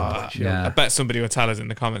 I bet somebody will tell us in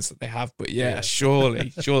the comments that they have, but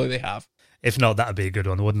surely they have. If not, that would be a good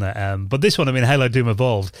one, wouldn't it? But this one, Halo Doom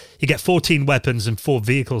Evolved, you get 14 weapons and 4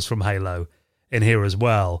 vehicles from Halo in here as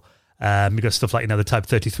well. You've got stuff like, the Type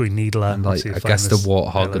 33 Needler. And like, I guess the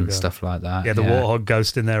Warthog and stuff like that. Yeah, the Warthog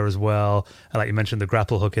Ghost in there as well. And like you mentioned, the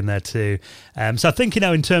grapple hook in there too. So I think,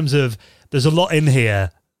 in terms of, there's a lot in here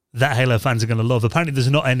that Halo fans are going to love. Apparently there's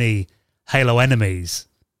not any Halo enemies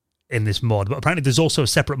in this mod, but apparently there's also a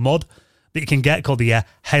separate mod that you can get called the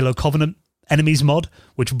Halo Covenant Enemies mod,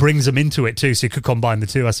 which brings them into it too, so you could combine the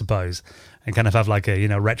two, I suppose, and kind of have like a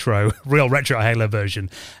real retro Halo version.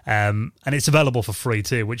 And it's available for free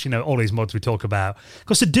too, which all these mods we talk about. Of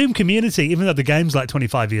course, the Doom community, even though the game's like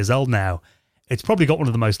 25 years old now, it's probably got one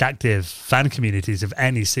of the most active fan communities of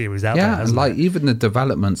any series out there. Yeah, and like even the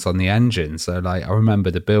developments on the engine. So like I remember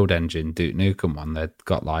the build engine, Duke Nukem one, they'd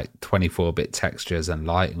got like 24-bit textures and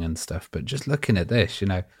lighting and stuff. But just looking at this,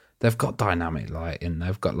 they've got dynamic lighting.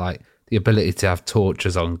 They've got like the ability to have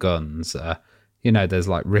torches on guns. There's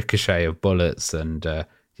like ricochet of bullets, and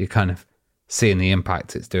you're kind of seeing the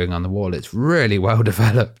impact it's doing on the wall. It's really well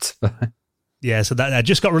developed. Yeah, so that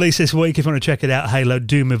just got released this week. If you want to check it out, Halo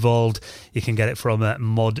Doom Evolved, you can get it from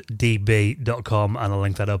moddb.com, and I'll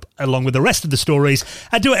link that up along with the rest of the stories.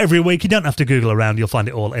 I do it every week. You don't have to Google around. You'll find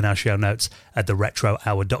it all in our show notes at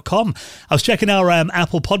theretrohour.com. I was checking our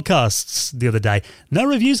Apple Podcasts the other day. No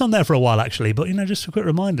reviews on there for a while, actually, but, just a quick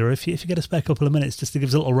reminder, if you get a spare couple of minutes just to give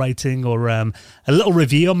us a little rating or a little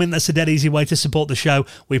review, that's a dead easy way to support the show.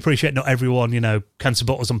 We appreciate not everyone, can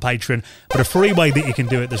support us on Patreon, but a free way that you can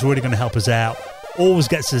do it that's really going to help us out always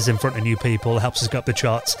gets us in front of new people, helps us go up the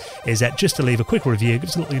charts, is just to leave a quick review. Give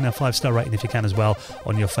us a little 5-star rating if you can as well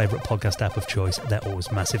on your favourite podcast app of choice. They're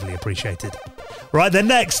always massively appreciated. Right, then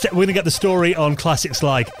next, we're going to get the story on classics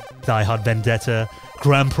like Die Hard Vendetta,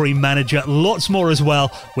 Grand Prix Manager, lots more as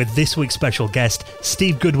well, with this week's special guest,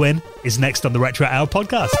 Steve Goodwin, is next on the Retro Hour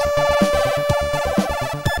podcast.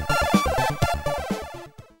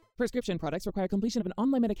 Prescription products require completion of an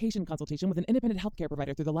online medication consultation with an independent healthcare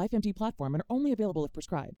provider through the LifeMD platform and are only available if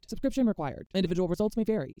prescribed. Subscription required. Individual results may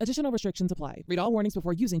vary. Additional restrictions apply. Read all warnings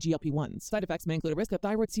before using GLP-1s. Side effects may include a risk of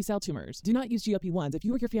thyroid C-cell tumors. Do not use GLP-1s if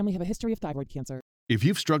you or your family have a history of thyroid cancer. If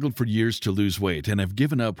you've struggled for years to lose weight and have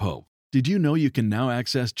given up hope, did you know you can now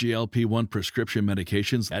access GLP-1 prescription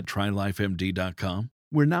medications at TryLifeMD.com?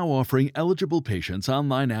 We're now offering eligible patients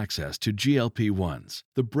online access to GLP-1s,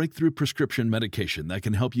 the breakthrough prescription medication that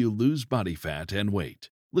can help you lose body fat and weight.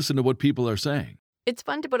 Listen to what people are saying. It's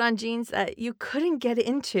fun to put on jeans that you couldn't get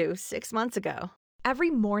into 6 months ago. Every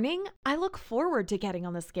morning, I look forward to getting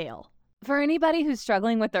on the scale. For anybody who's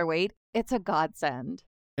struggling with their weight, it's a godsend.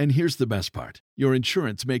 And here's the best part. Your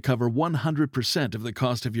insurance may cover 100% of the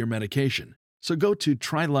cost of your medication. So go to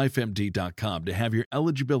TryLifeMD.com to have your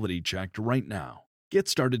eligibility checked right now. Get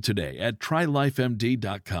started today at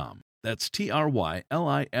TryLifeMD.com. That's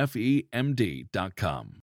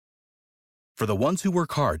TryLifeMD.com. For the ones who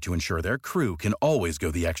work hard to ensure their crew can always go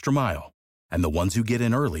the extra mile, and the ones who get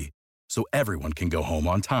in early so everyone can go home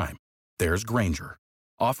on time, there's Grainger,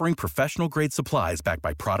 offering professional-grade supplies backed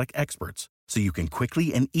by product experts so you can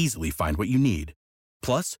quickly and easily find what you need.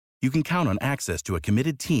 Plus, you can count on access to a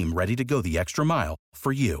committed team ready to go the extra mile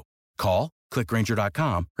for you. Call, click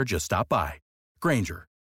Grainger.com, or just stop by. Grainger,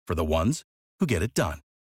 for the ones who get it done.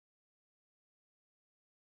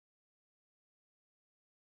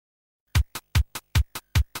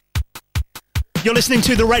 You're listening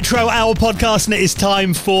to the Retro Hour podcast, and it is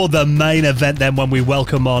time for the main event then, when we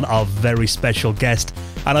welcome on our very special guest.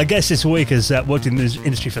 And I guess this week has worked in this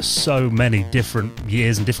industry for so many different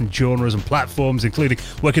years and different genres and platforms, including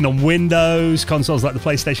working on Windows, consoles like the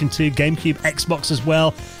PlayStation 2, GameCube, Xbox as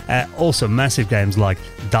well. Also massive games like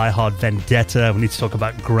Die Hard Vendetta. We need to talk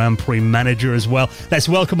about Grand Prix Manager as well. Let's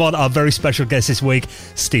welcome on our very special guest this week,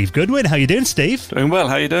 Steve Goodwin. How are you doing, Steve? Doing well.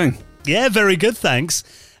 How are you doing? Yeah, very good, thanks.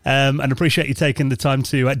 And appreciate you taking the time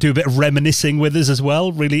to do a bit of reminiscing with us as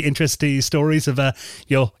well. Really interesting stories of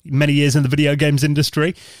your many years in the video games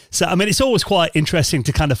industry. So, I mean, it's always quite interesting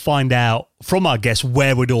to kind of find out from our guests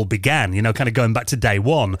where it all began, you know, kind of going back to day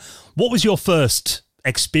one. What was your first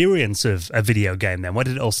experience of a video game then? Where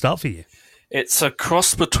did it all start for you? It's a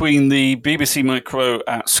cross between the BBC Micro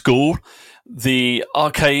at school, the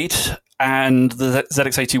arcade, and the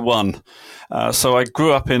ZX81. So I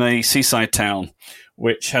grew up in a seaside town,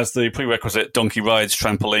 which has the prerequisite donkey rides,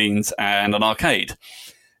 trampolines, and an arcade.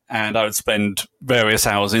 And I would spend various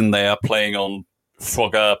hours in there playing on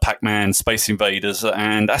Frogger, Pac-Man, Space Invaders,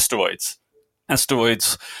 and Asteroids.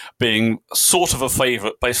 Asteroids being sort of a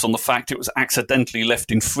favourite based on the fact it was accidentally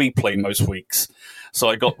left in free play most weeks. So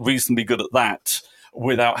I got reasonably good at that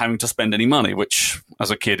without having to spend any money, which, as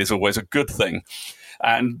a kid, is always a good thing.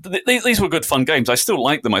 And these were good fun games. I still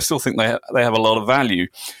like them. I still think they have a lot of value.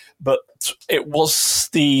 But it was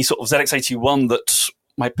the sort of ZX81 that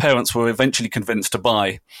my parents were eventually convinced to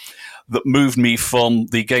buy that moved me from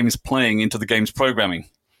the games playing into the games programming.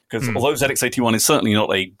 Because although ZX81 is certainly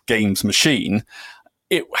not a games machine,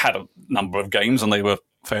 it had a number of games and they were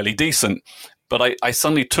fairly decent. But I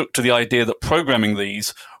suddenly took to the idea that programming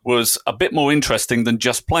these was a bit more interesting than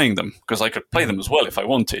just playing them, because I could play them as well if I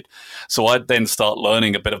wanted. So I'd then start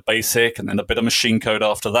learning a bit of BASIC and then a bit of machine code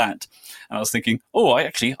after that. And I was thinking, I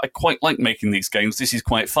quite like making these games. This is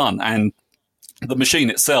quite fun. And the machine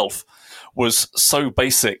itself was so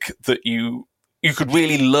basic that you could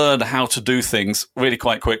really learn how to do things really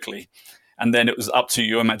quite quickly. And then it was up to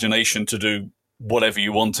your imagination to do whatever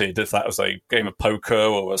you wanted, if that was a game of poker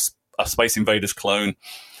or a Space Invaders clone.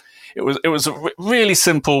 It was a really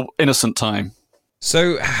simple, innocent time.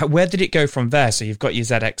 So where did it go from there? So you've got your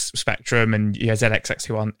ZX Spectrum and your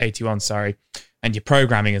ZX81, and your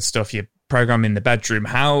programming and stuff. You're programming in the bedroom.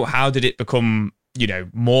 How did it become,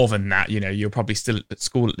 more than that? You're probably still at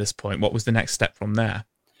school at this point. What was the next step from there?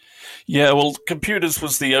 Yeah, well, computers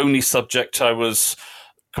was the only subject I was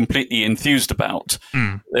completely enthused about.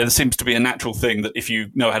 There seems to be a natural thing that if you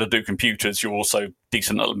know how to do computers, you're also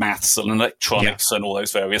decent at maths and electronics and all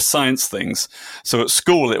those various science things. So at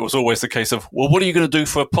school, it was always the case of, well, what are you going to do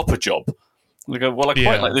for a proper job? And I go, well, I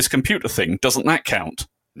quite like this computer thing. Doesn't that count?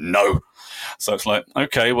 No. So it's like,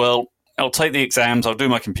 okay, well, I'll take the exams, I'll do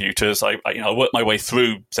my computers, I work my way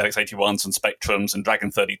through ZX81s and Spectrums and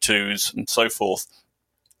Dragon 32s and so forth.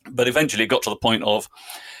 But eventually it got to the point of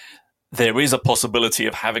there is a possibility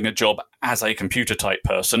of having a job as a computer type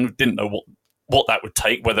person. Didn't know what that would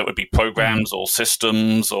take, whether it would be programs or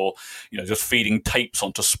systems or, just feeding tapes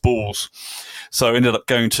onto spools. So I ended up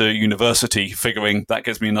going to university, figuring that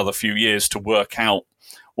gives me another few years to work out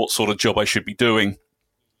what sort of job I should be doing.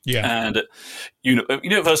 Yeah. And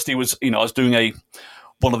university was, I was doing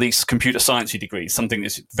one of these computer sciencey degrees, something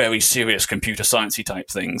that's very serious computer sciencey type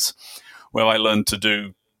things, where I learned to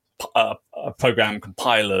do program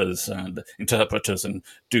compilers and interpreters and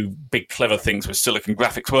do big clever things with silicon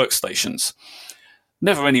graphics workstations.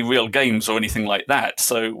 Never any real games or anything like that.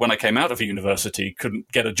 So when I came out of university,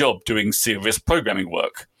 couldn't get a job doing serious programming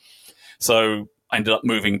work. So I ended up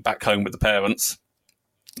moving back home with the parents.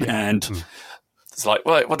 And it's like,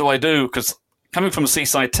 right, what do I do? Because coming from a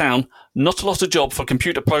seaside town, not a lot of job for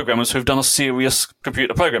computer programmers who've done a serious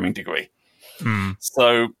computer programming degree.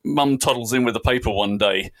 So Mum toddles in with a paper one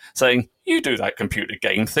day saying, you do that computer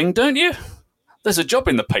game thing, don't you? There's a job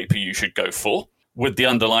in the paper you should go for, with the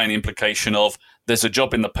underlying implication of there's a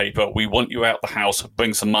job in the paper, we want you out the house,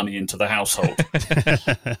 bring some money into the household.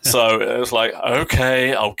 So it was like,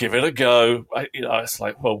 okay, I'll give it a go. It's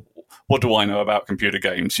like, well, what do I know about computer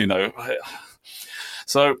games,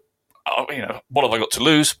 So, what have I got to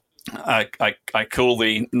lose? I call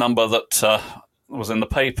the number that was in the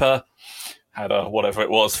paper, had a, whatever it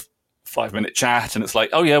was, 5-minute chat, and it's like,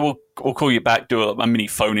 oh yeah, we'll call you back, do a mini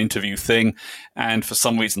phone interview thing. And for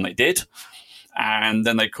some reason they did. And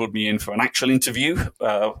then they called me in for an actual interview,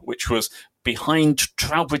 which was behind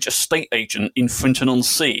Trowbridge Estate Agent in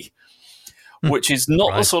Frinton-on-Sea, which is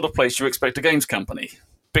not the sort of place you expect a games company.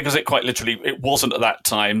 Because it quite literally, it wasn't at that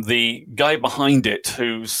time. The guy behind it,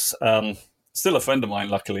 who's still a friend of mine,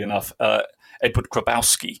 luckily enough, Edward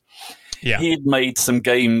Grabowski, he had made some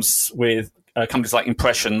games with companies like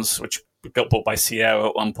Impressions, which got bought by Sierra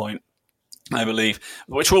at one point, I believe,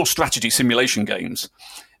 which were all strategy simulation games.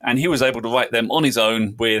 And he was able to write them on his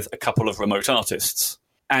own with a couple of remote artists.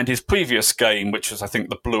 And his previous game, which was, I think,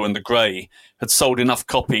 The Blue and the Grey, had sold enough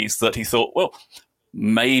copies that he thought, well,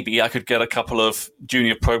 maybe I could get a couple of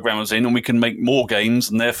junior programmers in and we can make more games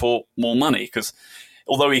and therefore more money. Because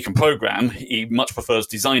although he can program, he much prefers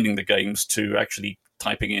designing the games to actually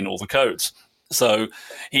typing in all the codes. So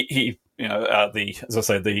he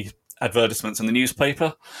the advertisements in the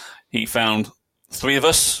newspaper, he found 3 of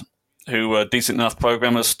us who were decent enough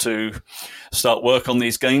programmers to start work on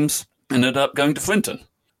these games, and ended up going to Frinton,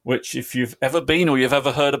 which if you've ever been or you've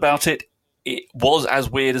ever heard about it, it was as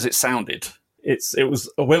weird as it sounded. It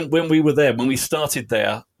was when we were there, when we started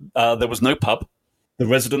there, there was no pub. The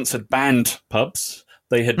residents had banned pubs.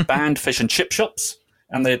 They had banned fish and chip shops,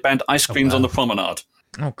 and they had banned ice creams on the promenade.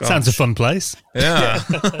 Oh, God. Sounds a fun place. Yeah.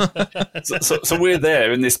 So we're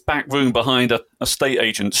there in this back room behind a estate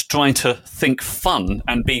agents trying to think fun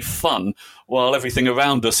and be fun while everything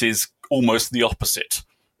around us is almost the opposite.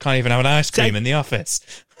 Can't even have an ice cream in the office.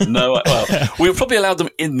 No, well, we were probably allowed them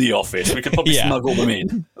in the office. We could probably smuggle them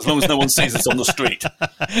in, as long as no one sees us on the street.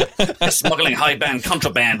 Smuggling high-band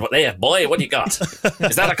contraband. What there, boy? What do you got?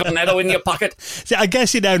 Is that a cornetto in your pocket? See, I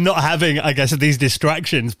guess, not having, these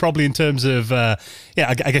distractions, probably in terms of, I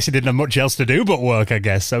guess you didn't have much else to do but work, I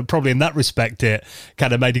guess. So probably in that respect, it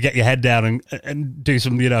kind of made you get your head down and do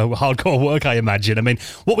some, hardcore work, I imagine. I mean,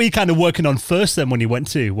 what were you kind of working on first then when you went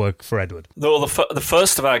to work for Edward? Well, the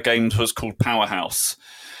first of our games was called Powerhouse.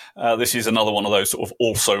 This is another one of those sort of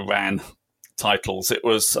also-ran titles. It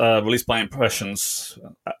was released by Impressions,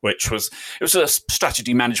 it was a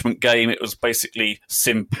strategy management game. It was basically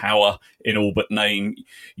Sim Power in all but name.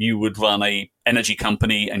 You would run a energy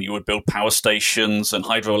company and you would build power stations and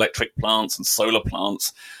hydroelectric plants and solar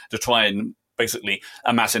plants to try and basically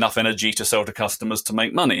amass enough energy to sell to customers to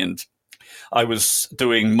make money. And I was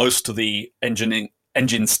doing most of the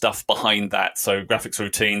engine stuff behind that, so graphics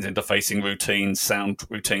routines, interfacing routines, sound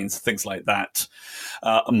routines, things like that.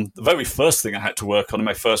 The very first thing I had to work on in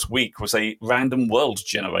my first week was a random world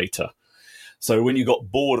generator. So when you got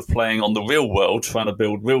bored of playing on the real world, trying to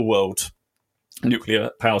build real world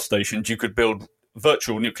nuclear power stations, you could build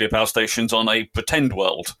virtual nuclear power stations on a pretend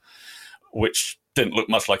world, which didn't look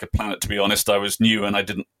much like a planet, to be honest. I was new and I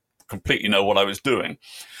didn't completely know what I was doing.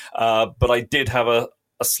 But I did have a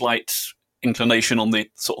slight inclination on the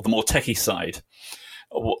sort of the more techie side,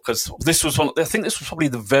 because this was I think this was probably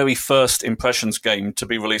the very first Impressions game to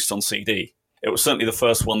be released on CD. It was certainly the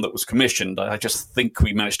first one that was commissioned. I just think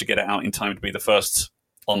we managed to get it out in time to be the first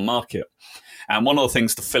on market. And one of the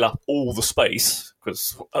things to fill up all the space,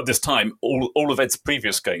 because at this time, all of Ed's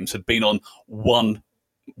previous games had been on one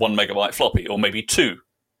megabyte floppy, or maybe two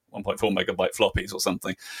 1.4 megabyte floppies or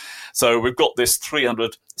something. So we've got this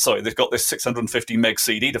they've got this 650 meg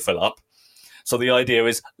CD to fill up. So the idea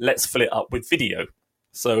is, let's fill it up with video.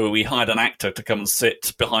 So we hired an actor to come and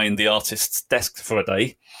sit behind the artist's desk for a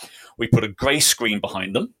day. We put a grey screen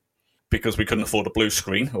behind them because we couldn't afford a blue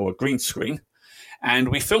screen or a green screen, and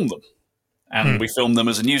we filmed them. And we filmed them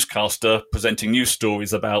as a newscaster presenting news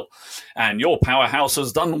stories about, and your powerhouse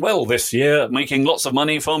has done well this year, making lots of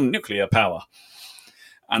money from nuclear power.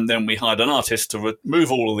 And then we hired an artist to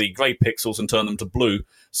remove all of the grey pixels and turn them to blue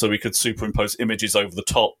so we could superimpose images over the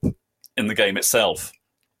top in the game itself.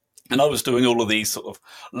 And I was doing all of these sort of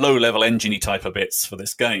low-level engine-y type of bits for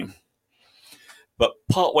this game. But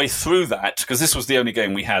partway through that, because this was the only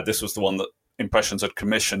game we had, this was the one that Impressions had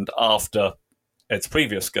commissioned after Ed's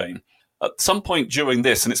previous game. At some point during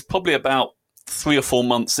this, and it's probably about 3 or 4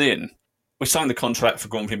 months in, we signed the contract for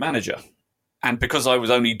Grand Prix Manager. And because I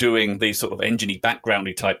was only doing these sort of engine-y,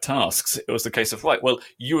 background-y type tasks, it was the case of, right, well,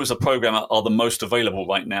 you as a programmer are the most available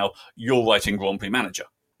right now. You're writing Grand Prix Manager.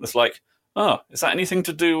 It's like, is that anything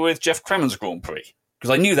to do with Jeff Crammond's Grand Prix?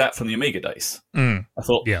 Because I knew that from the Amiga days. I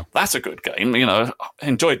thought, that's a good game. I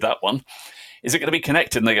enjoyed that one. Is it going to be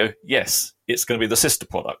connected? And they go, yes, it's going to be the sister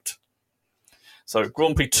product. So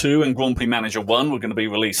Grand Prix 2 and Grand Prix Manager 1 were going to be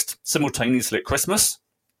released simultaneously at Christmas.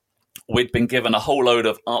 We'd been given a whole load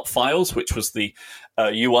of art files, which was the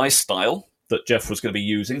UI style that Jeff was going to be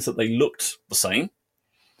using, so they looked the same.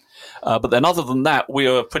 But then other than that, we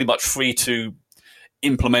were pretty much free to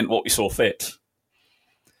implement what we saw fit.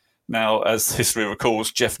 Now, as history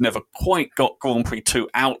recalls, Jeff never quite got Grand Prix 2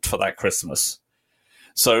 out for that Christmas.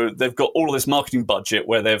 So they've got all of this marketing budget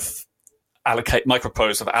where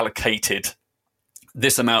Microprose have allocated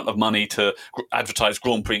this amount of money to advertise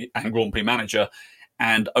Grand Prix and Grand Prix Manager,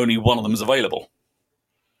 and only one of them is available.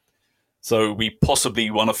 So we possibly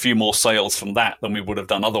won a few more sales from that than we would have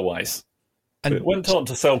done otherwise. And it went on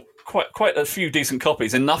to sell quite a few decent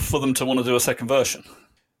copies, enough for them to want to do a second version.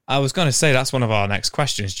 I was going to say that's one of our next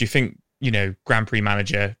questions. Do you think, Grand Prix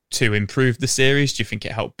Manager 2 improved the series? Do you think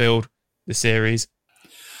it helped build the series?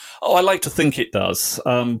 Oh, I like to think it does.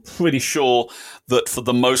 I'm pretty sure that for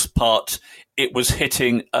the most part, it was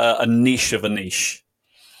hitting a niche of a niche.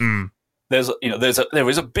 There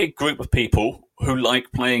is a big group of people who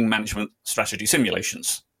like playing management strategy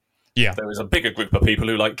simulations. Yeah, there is a bigger group of people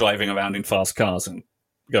who like driving around in fast cars and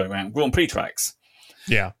going around Grand Prix tracks.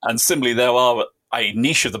 Yeah, and similarly, there are a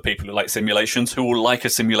niche of the people who like simulations who will like a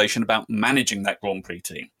simulation about managing that Grand Prix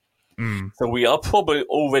team. So we are probably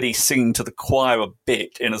already singing to the choir a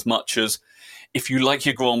bit, in as much as if you like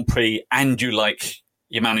your Grand Prix and you like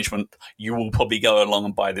your management, you will probably go along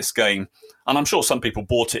and buy this game. And I'm sure some people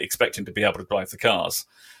bought it expecting to be able to drive the cars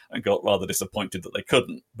and got rather disappointed that they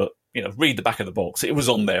couldn't. But, read the back of the box. It was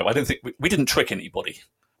on there. I don't think we didn't trick anybody.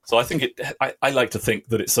 So I think I like to think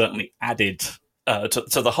that it certainly added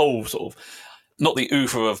to the whole sort of, not the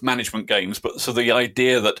oeuvre of management games, but so the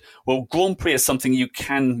idea that, well, Grand Prix is something you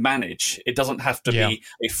can manage. It doesn't have to be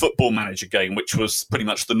a football manager game, which was pretty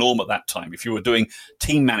much the norm at that time. If you were doing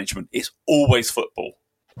team management, it's always football.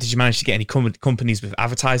 Did you manage to get any companies with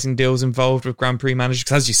advertising deals involved with Grand Prix Manager?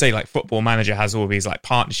 Because as you say, like Football Manager has all these like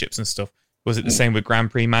partnerships and stuff. Was it the same with Grand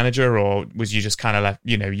Prix Manager, or was you just kind of left,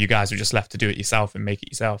 you guys were just left to do it yourself and make it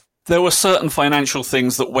yourself? There were certain financial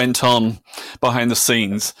things that went on behind the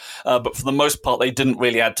scenes, but for the most part, they didn't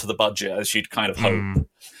really add to the budget, as you'd kind of hope.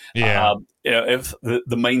 If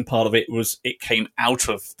the main part of it was, it came out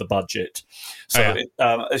of the budget. So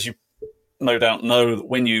as you no doubt know, that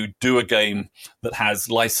when you do a game that has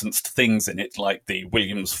licensed things in it, like the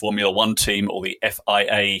Williams Formula One team or the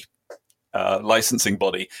FIA licensing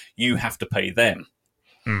body, you have to pay them.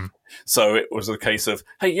 So it was a case of,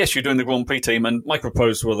 hey, yes, you're doing the Grand Prix team, and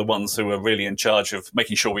Microprose were the ones who were really in charge of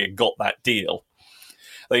making sure we had got that deal.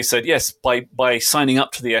 They said, yes, by signing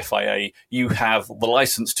up to the FIA, you have the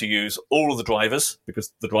license to use all of the drivers,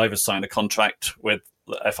 because the drivers signed a contract with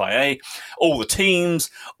the FIA. All the teams,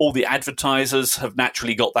 all the advertisers have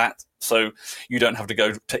naturally got that. So you don't have to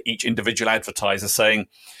go to each individual advertiser saying,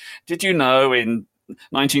 did you know in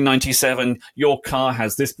 1997 your car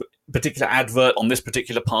has this particular advert on this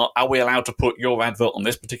particular part? Are we allowed to put your advert on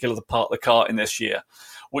this particular part of the car in this year?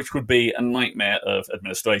 Which would be a nightmare of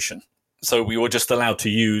administration. So we were just allowed to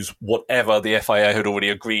use whatever the FIA had already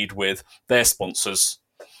agreed with their sponsors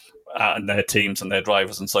and their teams and their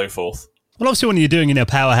drivers and so forth. Well, obviously, when you're doing,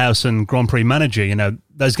 Powerhouse and Grand Prix Manager,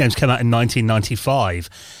 those games came out in 1995,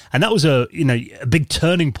 and that was a big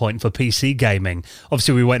turning point for PC gaming.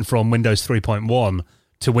 Obviously, we went from Windows 3.1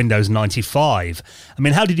 to Windows 95. I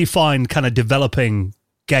mean, how did you find kind of developing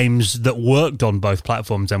games that worked on both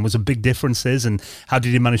platforms, and was there big differences, and how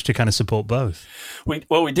did you manage to kind of support both?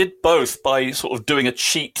 We did both by sort of doing a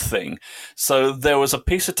cheat thing. So there was a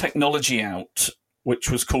piece of technology out which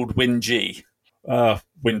was called WinG.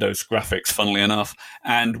 Windows graphics, funnily enough,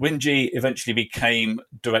 and WinG eventually became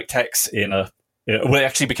DirectX it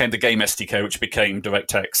actually became the game SDK, which became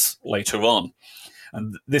DirectX later on.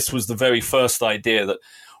 And this was the very first idea that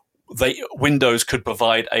Windows could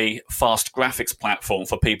provide a fast graphics platform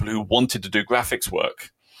for people who wanted to do graphics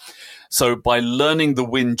work. So by learning the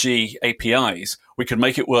WinG APIs, we could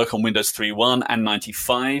make it work on Windows 3.1 and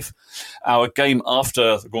 95. Our game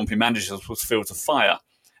after the Grand Prix Manager was Fields of Fire.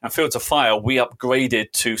 And Fields of Fire, we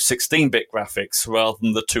upgraded to 16-bit graphics rather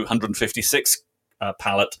than the 256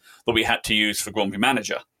 palette that we had to use for Grand Prix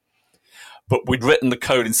Manager. But we'd written the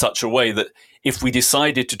code in such a way that if we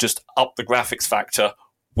decided to just up the graphics factor,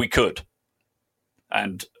 we could.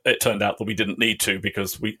 And it turned out that we didn't need to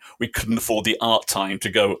because we couldn't afford the art time to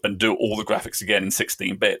go and do all the graphics again in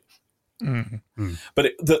 16-bit. Mm-hmm.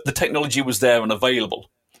 But the technology was there and available.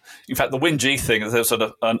 In fact, the WinG thing is sort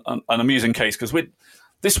of an amusing case because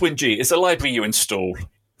this WinG is a library you install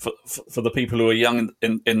for the people who are young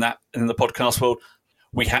in the podcast world.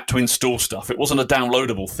 We had to install stuff. It wasn't a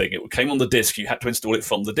downloadable thing. It came on the disk. You had to install it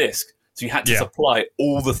from the disk. So you had to supply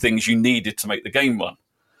all the things you needed to make the game run.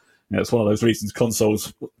 It's one of those reasons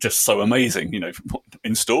consoles were just so amazing.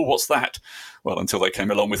 Install, what's that? Well, until they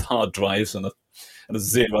came along with hard drives and a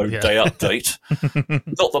 0-day update.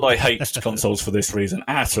 Not that I hate consoles for this reason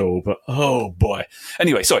at all, but oh boy.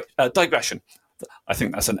 Anyway, sorry, digression. I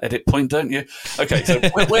think that's an edit point, don't you? Okay, so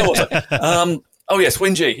where was I? Oh, yes,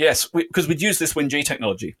 WinG, yes. Because we'd use this WinG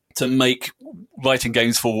technology to make writing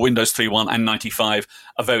games for Windows 3.1 and 95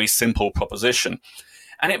 a very simple proposition.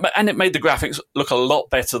 And it made the graphics look a lot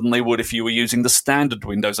better than they would if you were using the standard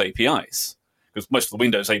Windows APIs. Because most of the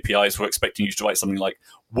Windows APIs were expecting you to write something like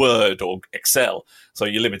Word or Excel. So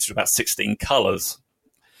you're limited to about 16 colors.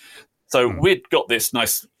 So we'd got this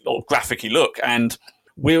nice little graphic-y look, and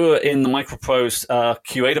we were in the Microprose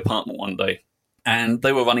QA department one day, and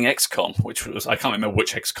they were running XCOM, which was, I can't remember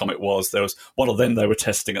which XCOM it was. There was one of them they were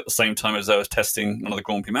testing at the same time as they were testing one of the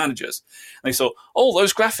Grand Prix Managers. And they saw,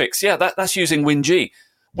 those graphics, that's using WinG.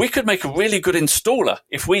 We could make a really good installer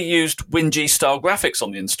if we used WinG-style graphics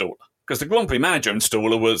on the installer. Because the Grand Prix Manager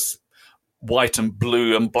installer was white and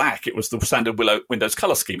blue and black. It was the standard Windows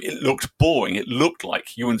color scheme. It looked boring. It looked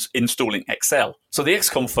like you were installing Excel. So the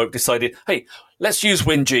XCOM folk decided, hey, let's use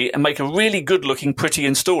WinG and make a really good-looking, pretty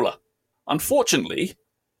installer. Unfortunately,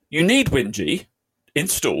 you need WinG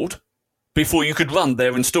installed before you could run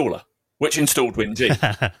their installer, which installed WinG.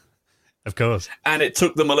 Of course. And it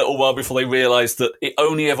took them a little while before they realized that it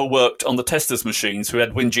only ever worked on the testers' machines who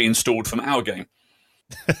had WinG installed from our game.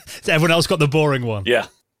 So everyone else got the boring one. Yeah.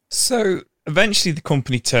 So eventually the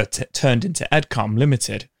company turned into Edcom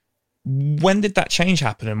Limited. When did that change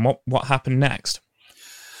happen, and what happened next?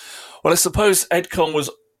 Well, I suppose Edcom was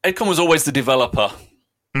always the developer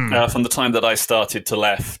from the time that I started to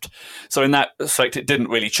left. So in that respect, it didn't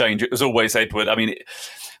really change. It was always Edward. I mean,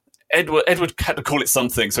 Edward had to call it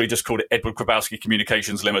something, so he just called it Edward Grabowski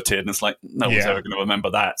Communications Limited, and it's like, no one's ever going to remember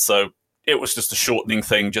that. So it was just a shortening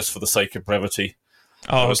thing just for the sake of brevity.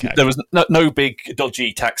 Oh, okay. There was no big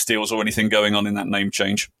dodgy tax deals or anything going on in that name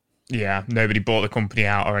change. Yeah, nobody bought the company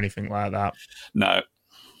out or anything like that. No.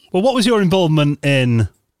 Well, what was your involvement in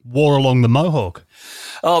War Along the Mohawk?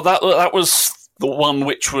 Oh, that was the one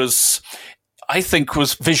which was, I think,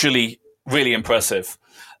 was visually really impressive.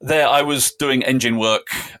 There, I was doing engine work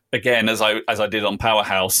again as I did on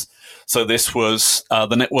Powerhouse. So this was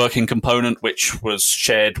the networking component, which was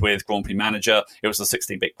shared with Grand Prix Manager. It was the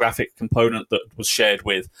 16-bit graphic component that was shared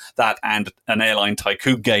with that and an Airline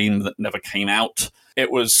Tycoon game that never came out.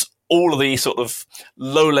 It was all of the sort of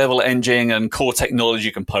low-level engine and core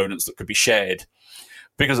technology components that could be shared.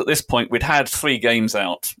 Because at this point, we'd had 3 games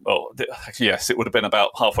out. Oh, yes, it would have been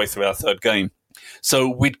about halfway through our 3rd game. So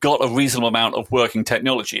we'd got a reasonable amount of working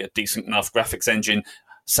technology, a decent enough graphics engine,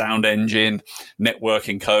 sound engine,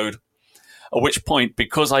 networking code. At which point,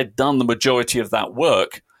 because I'd done the majority of that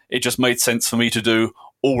work, it just made sense for me to do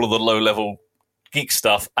all of the low-level geek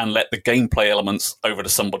stuff and let the gameplay elements over to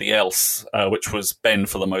somebody else, which was Ben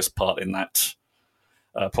for the most part in that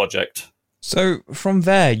project. So from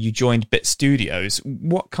there, you joined Bit Studios.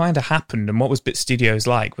 What kind of happened, and what was Bit Studios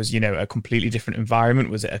like? Was, a completely different environment?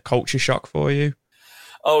 Was it a culture shock for you?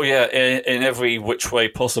 Oh, yeah, in every which way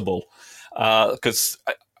possible. Because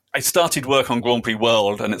I started work on Grand Prix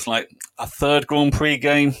World, and it's like, a third Grand Prix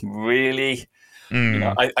game? Really? You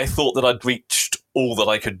know, I thought that I'd reached all that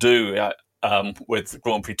I could do with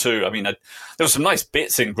Grand Prix 2. I mean, there were some nice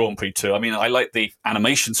bits in Grand Prix 2. I mean, I like the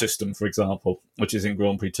animation system, for example, which is in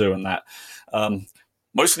Grand Prix 2 and that.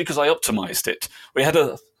 Mostly because I optimized it. We had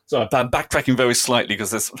So I'm backtracking very slightly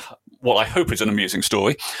because there's what I hope is an amusing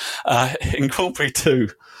story. In Grand Prix 2,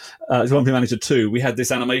 Grand Prix Manager 2, we had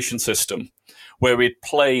this animation system where we'd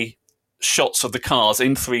play shots of the cars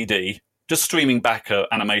in 3D, just streaming back an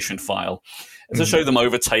animation file, to show them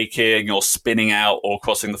overtaking or spinning out or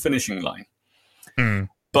crossing the finishing line.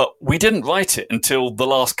 But we didn't write it until the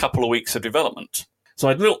last couple of weeks of development. So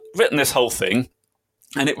I'd written this whole thing,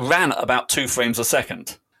 and it ran at about 2 frames a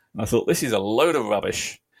second. And I thought, this is a load of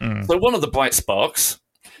rubbish. So one of the bright sparks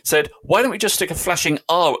said, why don't we just stick a flashing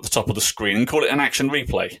R at the top of the screen and call it an action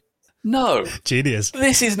replay? No. Genius.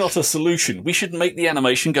 This is not a solution. We should make the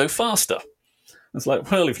animation go faster. It's like,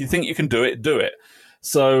 well, if you think you can do it, do it.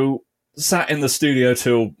 So sat in the studio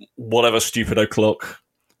till whatever stupid o'clock,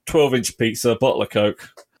 12-inch pizza, bottle of Coke,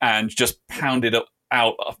 and just pounded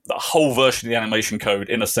out the whole version of the animation code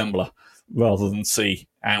in assembler rather than C.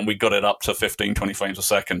 And we got it up to 15, 20 frames a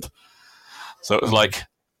second. So it was like,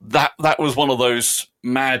 that was one of those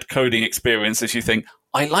mad coding experiences. You think,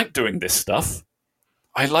 I like doing this stuff.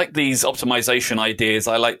 I like these optimization ideas.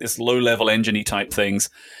 I like this low-level engine-y type things.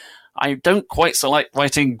 I don't quite so like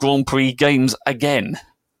writing Grand Prix games again.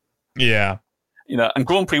 Yeah. You know, and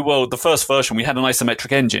Grand Prix World, the first version, we had an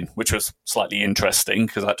isometric engine, which was slightly interesting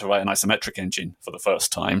because I had to write an isometric engine for the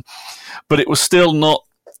first time. But it was still not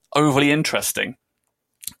overly interesting.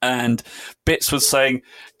 And Bits was saying,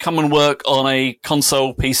 come and work on a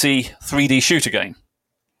console PC 3D shooter game.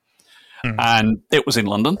 And it was in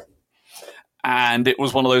London. And it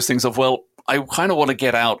was one of those things of, well, I kind of want to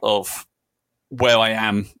get out of where I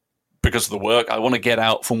am because of the work. I want to get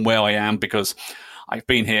out from where I am because I've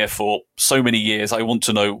been here for so many years. I want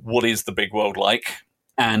to know what is the big world like.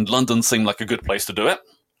 And London seemed like a good place to do it.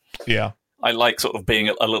 Yeah. I like sort of being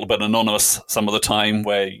a little bit anonymous some of the time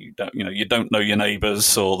where you don't know your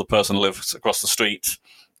neighbours or the person who lives across the street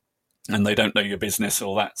and they don't know your business,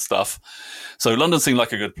 all that stuff. So London seemed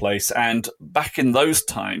like a good place. And back in those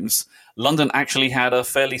times, London actually had a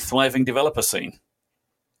fairly thriving developer scene.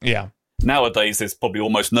 Yeah. Nowadays, there's probably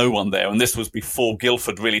almost no one there. And this was before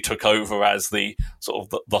Guildford really took over as the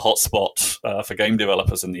sort of the hotspot for game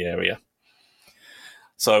developers in the area.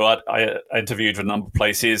 So I interviewed with a number of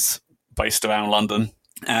places based around London,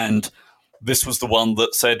 and this was the one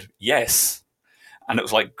that said yes. And it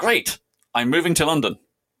was like, great, I'm moving to London,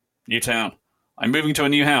 new town. I'm moving to a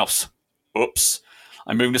new house. Oops.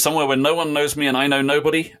 I'm moving to somewhere where no one knows me and I know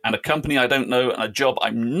nobody, and a company I don't know, and a job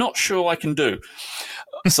I'm not sure I can do.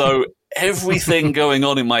 So everything going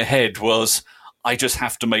on in my head was, I just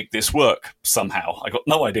have to make this work somehow. I got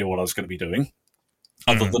no idea what I was going to be doing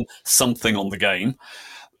other than something on the game.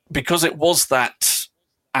 Because it was that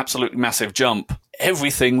absolutely massive jump,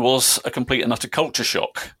 everything was a complete and utter culture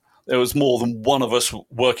shock. There was more than one of us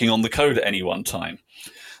working on the code at any one time.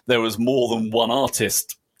 There was more than one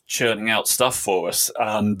artist churning out stuff for us,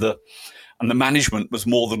 and the management was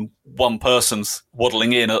more than one person's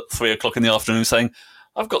waddling in at 3:00 in the afternoon saying,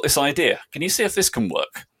 I've got this idea. Can you see if this can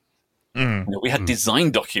work? We had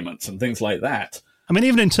design documents and things like that. I mean,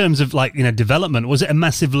 even in terms of development, was it a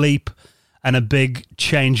massive leap and a big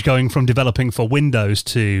change going from developing for Windows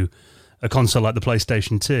to a console like the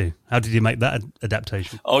PlayStation 2? How did you make that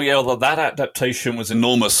adaptation? Oh, yeah, well, that adaptation was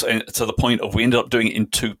enormous to the point of we ended up doing it in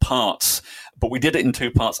 2 parts, but we did it in 2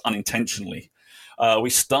 parts unintentionally. We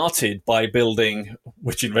started by building,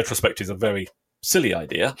 which in retrospect is a very silly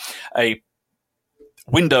idea, a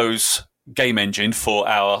Windows game engine for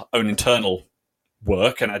our own internal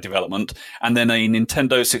work and our development, and then a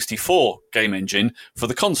Nintendo 64 game engine for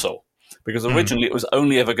the console. Because originally it was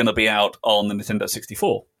only ever going to be out on the Nintendo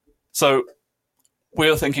 64. So we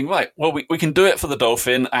were thinking, right, well, we can do it for the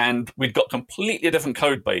Dolphin, and we'd got completely different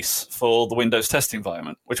code base for the Windows test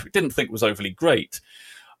environment, which we didn't think was overly great.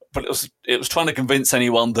 But it was trying to convince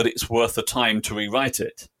anyone that it's worth the time to rewrite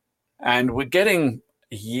it. And we're getting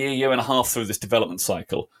a year and a half through this development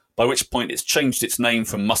cycle, by which point it's changed its name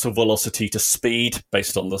from Muscle Velocity to Speed,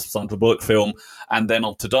 based on the Sandra Bullock film, and then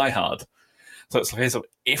on to Die Hard. So it's like,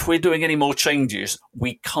 if we're doing any more changes,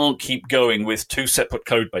 we can't keep going with 2 separate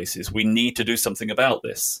code bases. We need to do something about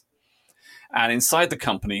this. And inside the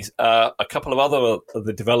company, a couple of other of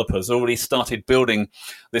the developers already started building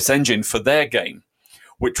this engine for their game,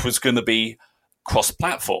 which was going to be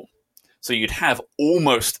cross-platform. So you'd have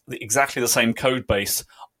almost exactly the same code base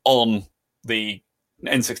on the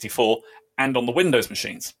N64 and on the Windows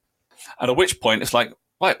machines. And at which point it's like,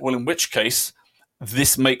 right, well, in which case,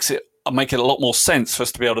 this make it a lot more sense for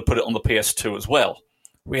us to be able to put it on the PS2 as well.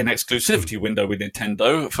 We had an exclusivity window with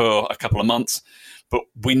Nintendo for a couple of months, but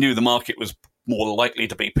we knew the market was more likely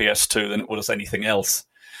to be PS2 than it was anything else.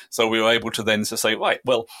 So we were able to then say, right,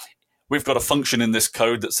 well, we've got a function in this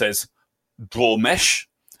code that says draw mesh.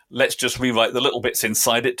 Let's just rewrite the little bits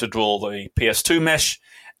inside it to draw the PS2 mesh,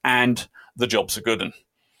 and the job's a good one.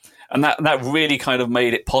 And that really kind of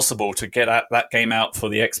made it possible to get that game out for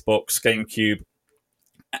the Xbox, GameCube,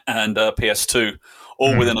 and PS2,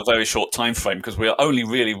 all within a very short time frame, because we are only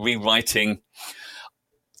really rewriting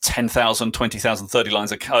 10,000, 20,000,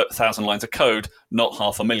 30,000 lines of code, not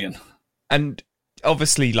 500,000. And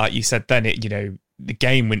obviously, like you said then, the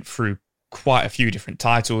game went through quite a few different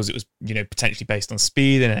titles. It was, potentially based on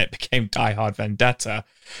Speed, and it became Die Hard Vendetta.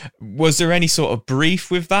 Was there any sort of brief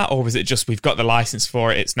with that, or was it just, we've got the license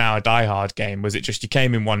for it, it's now a Die Hard game? Was it just you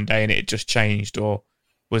came in one day and it just changed, or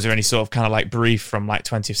was there any sort of kind of like brief from like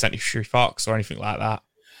 20th Century Fox or anything like that?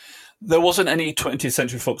 There wasn't any 20th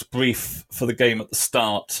Century Fox brief for the game at the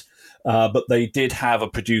start, but they did have a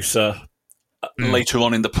producer later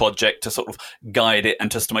on in the project to sort of guide it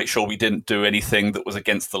and just to make sure we didn't do anything that was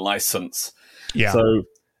against the license. Yeah. So,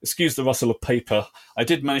 excuse the rustle of paper. I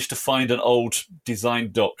did manage to find an old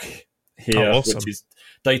design doc here, which is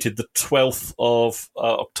dated the 12th of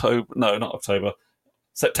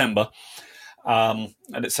September. And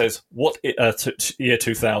it says, year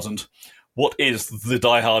 2000, what is the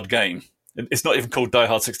Die Hard game? It's not even called Die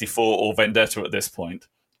Hard 64 or Vendetta at this point.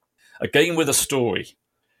 A game with a story.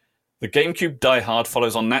 The GameCube Die Hard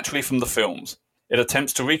follows on naturally from the films. It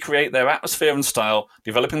attempts to recreate their atmosphere and style,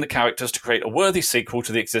 developing the characters to create a worthy sequel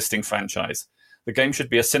to the existing franchise. The game should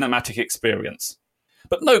be a cinematic experience.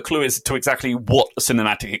 But no clue as to exactly what a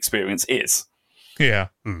cinematic experience is. Yeah.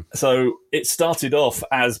 So it started off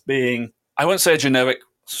as being, I won't say a generic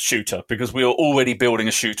shooter, because we were already building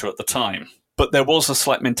a shooter at the time. But there was a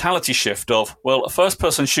slight mentality shift of, well, a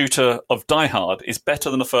first-person shooter of Die Hard is better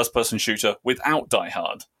than a first-person shooter without Die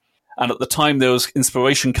Hard. And at the time, there was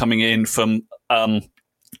inspiration coming in from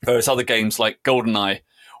various other games like GoldenEye,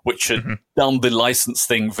 which had done the license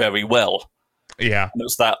thing very well. Yeah. And it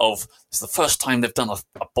was it's the first time they've done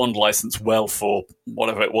a Bond license well for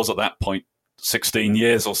whatever it was at that point, 16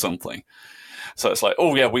 years or something. So it's like,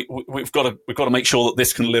 oh yeah, we've got to make sure that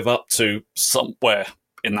this can live up to somewhere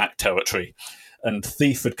in that territory. And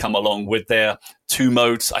Thief had come along with their 2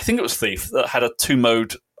 modes. I think it was Thief that had a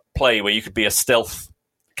 2-mode play where you could be a stealth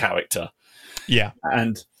character. Yeah.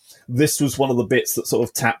 And this was one of the bits that sort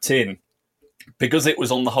of tapped in, because it was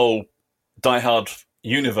on the whole Die Hard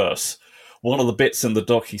universe. One of the bits in the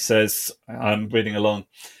doc, he says, I'm reading along,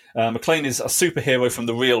 McClane is a superhero from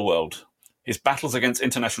the real world. His battles against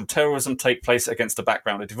international terrorism take place against a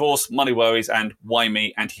background of divorce, money worries, and why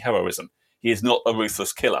me anti-heroism. He is not a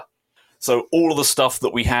ruthless killer. So all of the stuff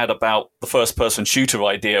that we had about the first-person shooter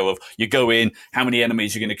idea of you go in, how many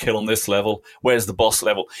enemies you're going to kill on this level, where's the boss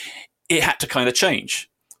level, it had to kind of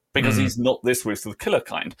change, because he's not this ruthless killer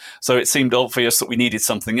kind. So it seemed obvious that we needed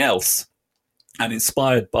something else. And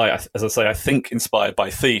inspired by, as I say, I think inspired by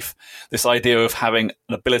Thief, this idea of having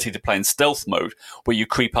an ability to play in stealth mode, where you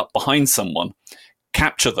creep up behind someone,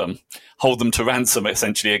 capture them, hold them to ransom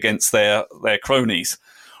essentially against their cronies,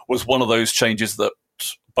 was one of those changes that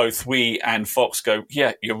both we and Fox go,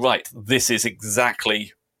 yeah, you're right. This is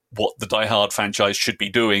exactly what the Die Hard franchise should be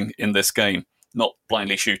doing in this game, not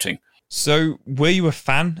blindly shooting. So were you a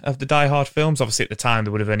fan of the Die Hard films? Obviously, at the time,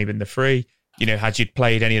 there would have only been the 3. Had you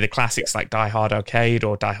played any of the classics like Die Hard Arcade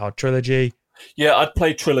or Die Hard Trilogy? Yeah, I'd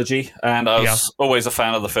played Trilogy, and I was always a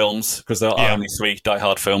fan of the films, because there are only 3 Die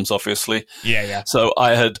Hard films, obviously. Yeah. So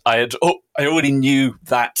I already knew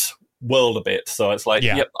that world a bit, so it's like,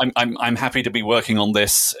 yep, I'm happy to be working on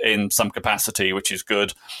this in some capacity, which is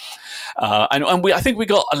good. And I think we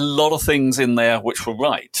got a lot of things in there which were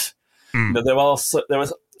right. There was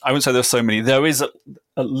I wouldn't say there's so many. There is at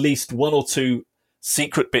least 1 or 2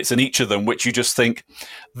 secret bits in each of them, which you just think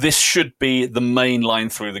this should be the main line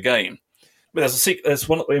through the game. But there's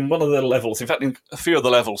one in one of the levels. In fact, in a few of the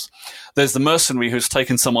levels, there's the mercenary who's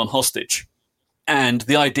taken someone hostage. And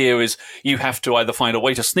the idea is you have to either find a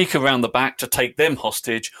way to sneak around the back to take them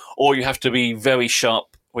hostage, or you have to be very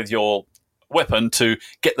sharp with your weapon to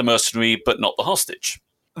get the mercenary but not the hostage.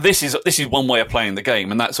 This is one way of playing the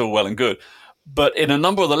game, and that's all well and good. But in a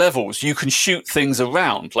number of the levels, you can shoot things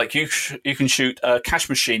around. Like you can shoot a cash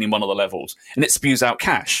machine in one of the levels, and it spews out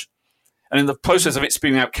cash. And in the process of it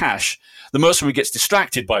spewing out cash, the mercenary gets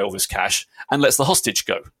distracted by all this cash and lets the hostage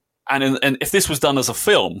go. And if this was done as a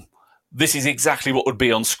film, this is exactly what would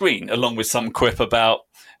be on screen, along with some quip about,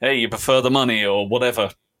 hey, you prefer the money or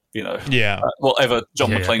whatever, whatever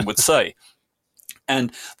John McClane would say.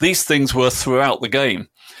 And these things were throughout the game.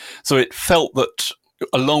 So it felt that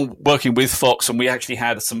along working with Fox, and we actually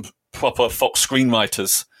had some proper Fox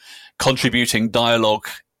screenwriters contributing dialogue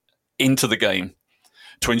into the game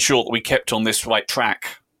to ensure that we kept on this right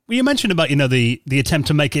track. Well, you mentioned about, the attempt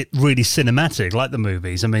to make it really cinematic, like the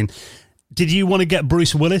movies. I mean, did you want to get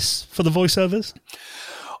Bruce Willis for the voiceovers?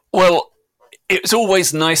 Well, it's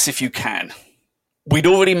always nice if you can. We'd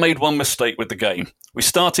already made one mistake with the game. We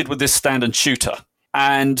started with this stand and shooter,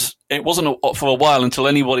 and it wasn't for a while until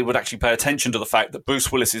anybody would actually pay attention to the fact that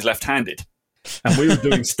Bruce Willis is left-handed. And we were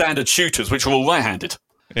doing standard shooters, which were all right-handed.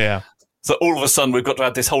 Yeah. So all of a sudden, we've got to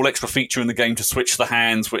add this whole extra feature in the game to switch the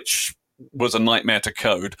hands, which was a nightmare to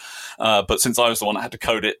code. But since I was the one that had to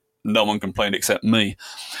code it, no one complained except me.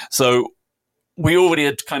 So we already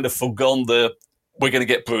had kind of forgone we're going to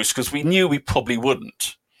get Bruce, because we knew we probably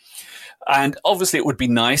wouldn't. And obviously it would be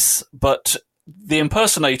nice, but the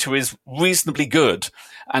impersonator is reasonably good,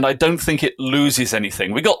 and I don't think it loses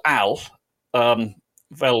anything. We got Al,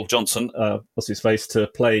 Val Johnson, what's his face, to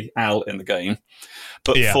play Al in the game.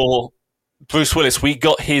 But for Bruce Willis, we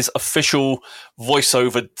got his official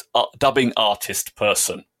voiceover dubbing artist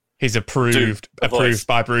person. He's approved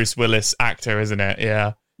by Bruce Willis actor, isn't it?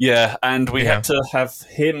 Yeah. Yeah, and we had to have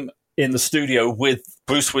him in the studio with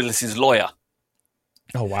Bruce Willis's lawyer.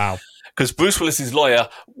 Oh, wow. Because Bruce Willis's lawyer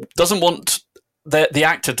doesn't want the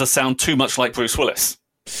actor to sound too much like Bruce Willis.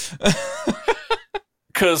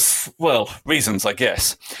 Because, well, reasons, I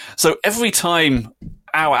guess. So every time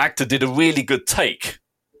our actor did a really good take,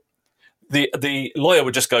 the lawyer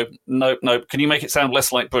would just go, no, can you make it sound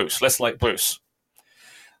less like Bruce, less like Bruce?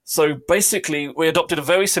 So basically, we adopted a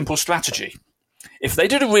very simple strategy. If they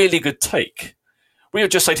did a really good take, we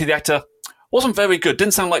would just say to the actor, wasn't very good,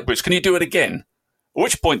 didn't sound like Bruce, can you do it again? At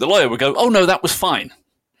which point the lawyer would go, oh, no, that was fine.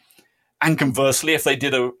 And conversely, if they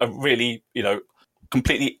did a really,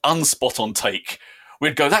 completely unspot-on take,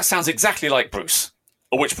 we'd go, that sounds exactly like Bruce.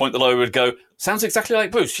 At which point the lawyer would go, sounds exactly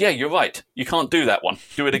like Bruce. Yeah, you're right. You can't do that one.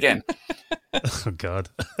 Do it again. Oh, God.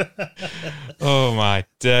 Oh, my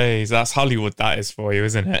days. That's Hollywood, that is for you,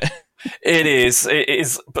 isn't it? It is. It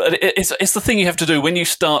is. But it's the thing you have to do when you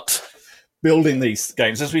start building these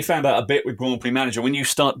games. As we found out a bit with Grand Prix Manager, when you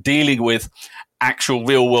start dealing with actual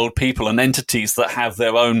real-world people and entities that have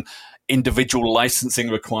their own individual licensing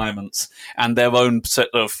requirements and their own set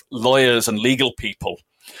of lawyers and legal people,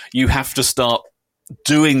 you have to start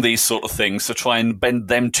doing these sort of things to try and bend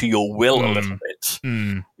them to your will a little bit.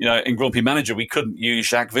 In Grand Prix Manager, we couldn't use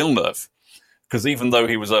Jacques Villeneuve because even though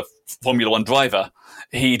he was a Formula One driver,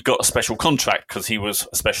 he'd got a special contract because he was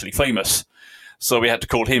especially famous. So we had to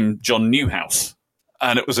call him John Newhouse.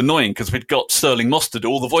 And it was annoying because we'd got Sterling Moss to do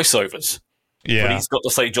all the voiceovers. Yeah. But he's got to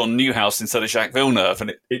say John Newhouse instead of Jacques Villeneuve,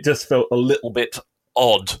 and it just felt a little bit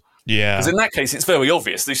odd. Yeah. Because in that case, it's very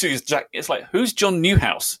obvious. It's like, who's John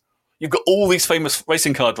Newhouse? You've got all these famous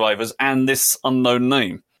racing car drivers and this unknown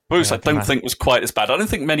name. Bruce, I don't think was quite as bad. I don't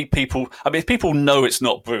think many people... I mean, people know it's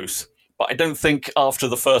not Bruce, but I don't think after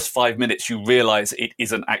the first 5 minutes you realise it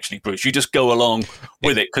isn't actually Bruce. You just go along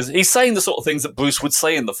with it, because he's saying the sort of things that Bruce would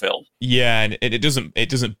say in the film. Yeah, and it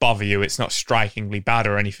doesn't bother you. It's not strikingly bad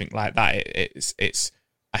or anything like that. It's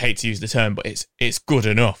I hate to use the term, but it's good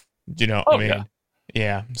enough. Do you know what I mean?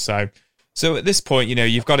 Yeah. So at this point,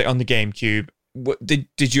 you've got it on the GameCube.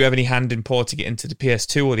 Did you have any hand in porting it into the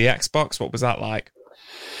PS2 or the Xbox? What was that like?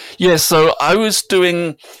 Yeah, so I was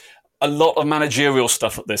doing a lot of managerial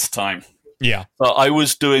stuff at this time. Yeah. But I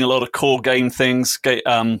was doing a lot of core game things,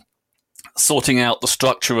 sorting out the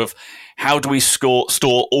structure of how do we store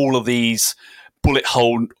all of these bullet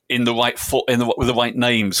hole in the right with the right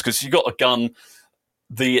names, because you got a gun,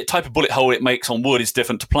 the type of bullet hole it makes on wood is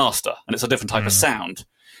different to plaster, and it's a different type of sound,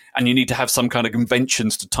 and you need to have some kind of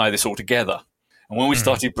conventions to tie this all together. And when we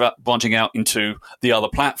started branching out into the other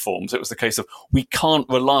platforms, it was the case of we can't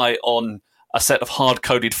rely on a set of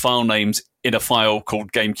hard-coded file names in a file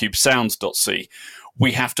called GameCubeSounds.c.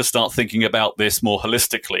 We have to start thinking about this more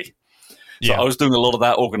holistically. So I was doing a lot of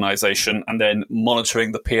that organization and then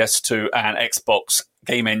monitoring the PS2 and Xbox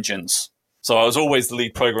game engines. So I was always the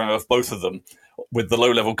lead programmer of both of them, with the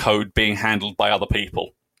low-level code being handled by other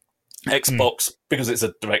people. Xbox, because it's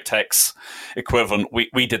a DirectX equivalent,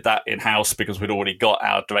 we did that in-house because we'd already got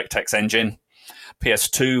our DirectX engine.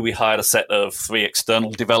 PS2, we hired a set of 3 external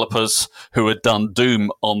developers who had done Doom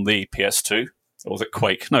on the PS2. Or was it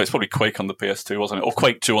Quake? No, it's probably Quake on the PS2, wasn't it? Or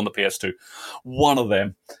Quake 2 on the PS2. One of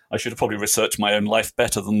them. I should have probably researched my own life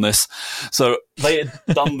better than this. So they had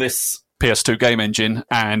done this PS2 game engine,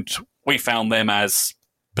 and we found them as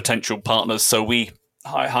potential partners. So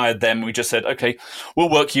I hired them. We just said, okay, we'll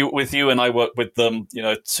work with you, and I work with them,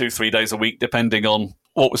 2-3 days a week, depending on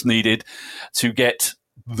what was needed to get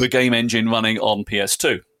the game engine running on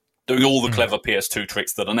PS2. Doing all the clever PS2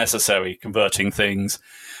 tricks that are necessary, converting things,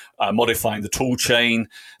 modifying the tool chain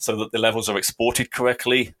so that the levels are exported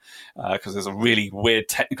correctly, because there's a really weird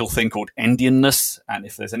technical thing called endianness. And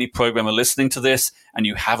if there's any programmer listening to this and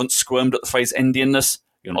you haven't squirmed at the phrase endianness,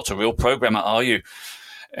 you're not a real programmer, are you?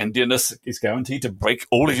 Endianness is guaranteed to break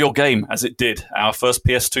all of your game, as it did. Our first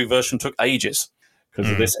PS2 version took ages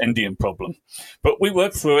because of this endian problem. But we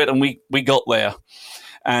worked through it, and we got there.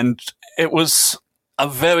 And it was a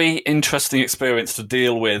very interesting experience to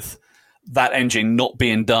deal with that engine not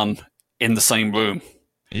being done in the same room.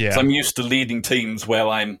 Yeah. So I'm used to leading teams where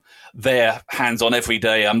I'm there hands-on every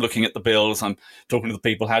day. I'm looking at the builds. I'm talking to the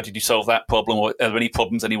people. How did you solve that problem? Or are there any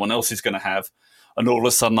problems anyone else is going to have? And all of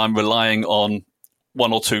a sudden I'm relying on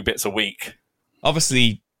 1 or 2 bits a week.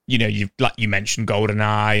 Obviously, like you mentioned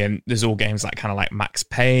GoldenEye, and there's all games like Max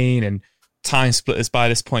Payne and Time Splitters by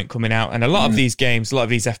this point coming out. And a lot of these games, a lot of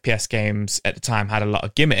these FPS games at the time had a lot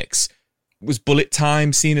of gimmicks. Was bullet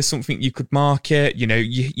time seen as something you could market?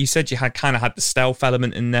 You said you had the stealth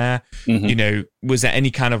element in there. Was there any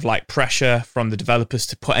kind of pressure from the developers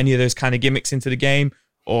to put any of those kind of gimmicks into the game?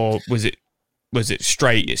 Or was it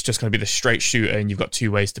straight, it's just going to be the straight shooter and you've got 2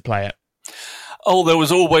 ways to play it? Oh, there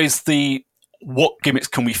was always what gimmicks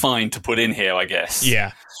can we find to put in here, I guess.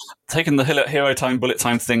 Yeah. Taking the hero time, bullet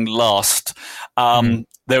time thing last,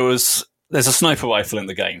 there's a sniper rifle in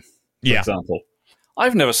the game, for example.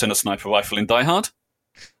 I've never seen a sniper rifle in Die Hard.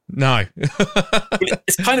 No.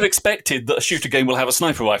 It's kind of expected that a shooter game will have a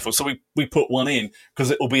sniper rifle, so we put one in because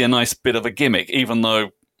it will be a nice bit of a gimmick, even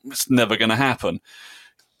though it's never going to happen.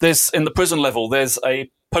 In the prison level, there's a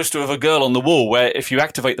poster of a girl on the wall where if you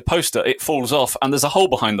activate the poster, it falls off and there's a hole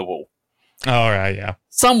behind the wall. All right, yeah.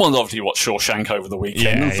 Someone obviously watched Shawshank over the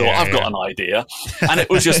weekend and thought, I've got an idea. And it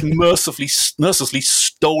was just mercilessly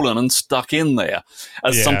stolen and stuck in there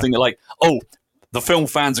as something like, the film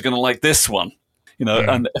fans are going to like this one.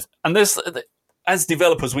 And there's, as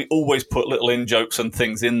developers, we always put little in-jokes and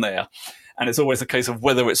things in there. And it's always a case of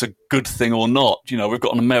whether it's a good thing or not. We've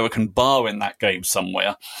got an American bar in that game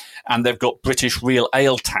somewhere, and they've got British real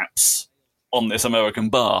ale taps on this American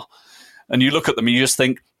bar. And you look at them and you just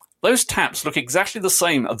think, those taps look exactly the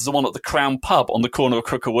same as the one at the Crown Pub on the corner of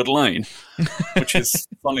Crookerwood Lane, which is,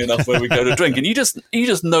 funny enough, where we go to drink. And you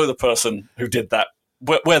just know the person who did that,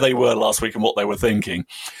 where they were last week and what they were thinking.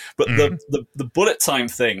 But the bullet time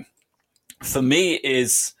thing, for me,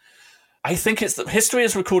 is... I think it's that history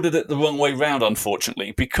has recorded it the wrong way round,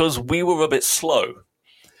 unfortunately, because we were a bit slow.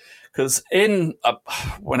 Because in,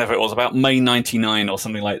 whenever it was, about May 99 or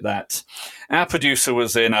something like that, our producer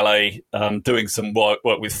was in LA doing some work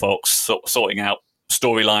with Fox, sorting out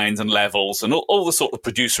storylines and levels and all the sort of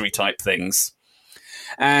producery type things.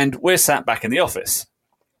 And we're sat back in the office,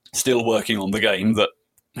 still working on the game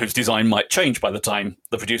whose design might change by the time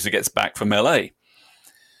the producer gets back from LA.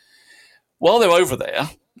 While they're over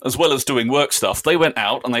there, as well as doing work stuff, they went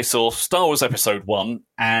out and they saw Star Wars Episode 1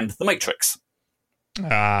 and The Matrix.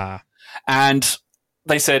 And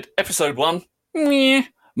they said, Episode 1, meh.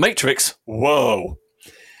 Matrix, whoa.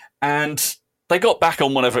 And they got back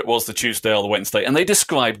on whenever it was, the Tuesday or the Wednesday, and they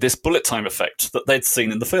described this bullet time effect that they'd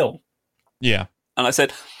seen in the film. Yeah. And I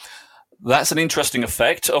said, that's an interesting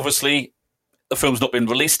effect. Obviously, the film's not been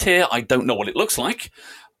released here. I don't know what it looks like.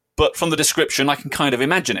 But from the description, I can kind of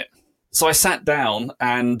imagine it. So I sat down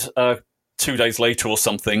and 2 days later or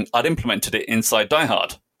something, I'd implemented it inside Die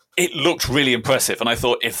Hard. It looked really impressive. And I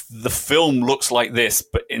thought, if the film looks like this,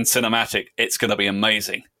 but in cinematic, it's going to be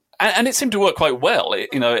amazing. And it seemed to work quite well,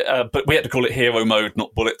 but we had to call it hero mode,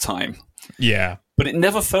 not bullet time. Yeah. But it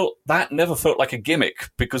never felt like a gimmick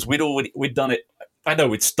because we'd done it. I know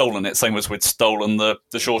we'd stolen it, same as we'd stolen the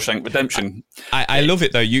Shawshank Redemption. I love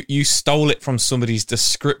it, though. You stole it from somebody's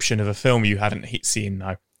description of a film you hadn't seen,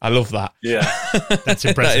 though. I love that. Yeah. That's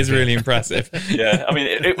impressive. That is really impressive. Yeah. I mean,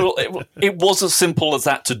 it was as simple as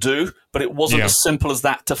that to do, but it wasn't as simple as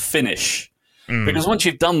that to finish. Because once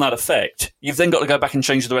you've done that effect, you've then got to go back and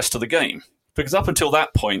change the rest of the game. Because up until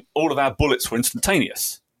that point, all of our bullets were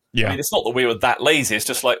instantaneous. Yeah. I mean, it's not that we were that lazy. It's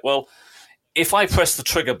just like, well, if I press the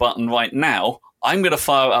trigger button right now, I'm going to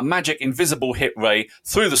fire a magic invisible hit ray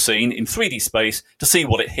through the scene in 3D space to see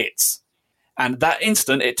what it hits. And that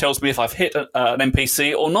instant, it tells me if I've hit an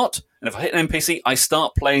NPC or not, And if I hit an NPC, I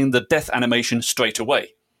start playing the death animation straight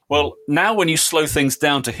away. Well, now when you slow things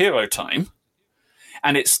down to hero time,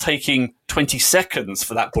 and it's taking 20 seconds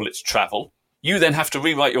for that bullet to travel, you then have to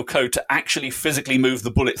rewrite your code to actually physically move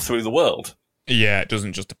the bullet through the world. Yeah, it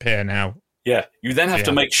doesn't just appear now. Yeah, you then have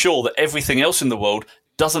to make sure that everything else in the world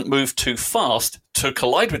doesn't move too fast to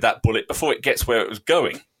collide with that bullet before it gets where it was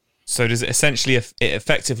going. So does it essentially, it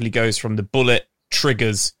effectively goes from the bullet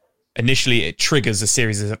triggers, initially it triggers a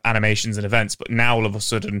series of animations and events, but now all of a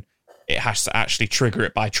sudden it has to actually trigger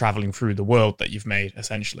it by traveling through the world that you've made,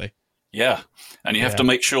 essentially. Yeah, and you have to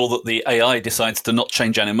make sure that the AI decides to not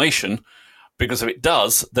change animation, because if it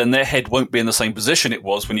does, then their head won't be in the same position it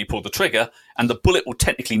was when you pulled the trigger, and the bullet will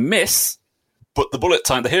technically miss, but the bullet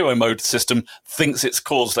time, the hero mode system, thinks it's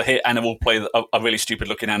caused a hit and it will play a really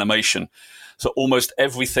stupid-looking animation. So almost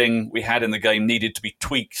everything we had in the game needed to be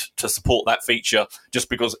tweaked to support that feature just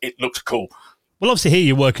because it looked cool. Well, obviously here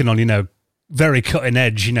you're working on, very cutting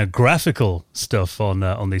edge, graphical stuff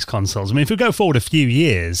on these consoles. I mean, if we go forward a few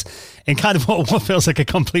years, in kind of what feels like a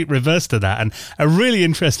complete reverse to that, and a really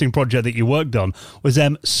interesting project that you worked on was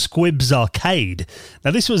Squibs Arcade.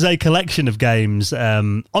 Now, this was a collection of games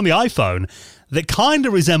on the iPhone that kind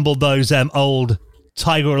of resembled those old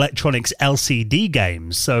Tiger Electronics LCD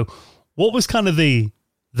games. So, what was kind of the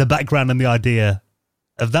background and the idea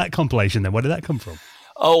of that compilation? Then, where did that come from?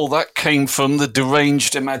 Oh, that came from the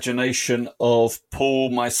deranged imagination of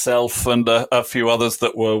Paul, myself, and a few others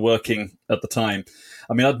that were working at the time.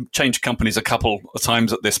 I mean, I'd changed companies a couple of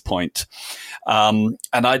times at this point. And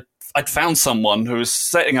I'd found someone who was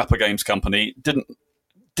setting up a games company,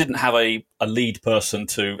 didn't have a lead person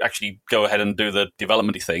to actually go ahead and do the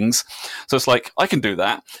development-y things. So it's like, I can do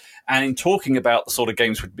that. And in talking about the sort of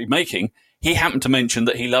games we'd be making, he happened to mention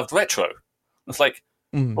that he loved retro. It's like,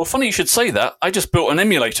 well, funny you should say that. I just built an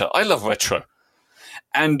emulator. I love retro.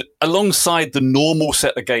 And alongside the normal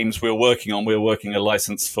set of games we were working on a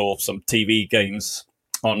license for some TV games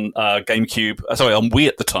on on Wii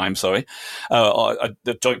at the time,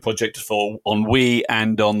 the joint project on Wii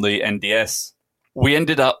and on the NDS. We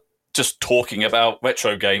ended up just talking about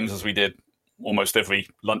retro games as we did almost every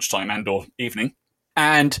lunchtime and or evening.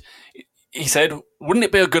 And he said, wouldn't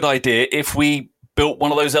it be a good idea if we built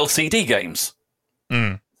one of those LCD games?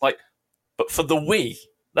 But for the Wii,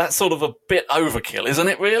 that's sort of a bit overkill, isn't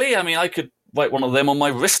it, really? I mean, I could write one of them on my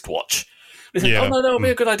wristwatch. They said, oh, no, that would be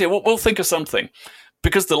a good idea. We'll think of something.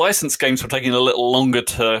 Because the licensed games were taking a little longer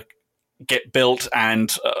to get built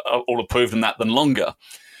and all approved and that than longer,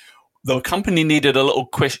 the company needed a little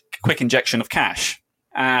quick injection of cash.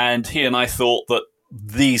 And he and I thought that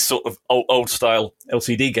these sort of old-style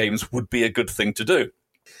LCD games would be a good thing to do.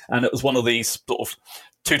 And it was one of these sort of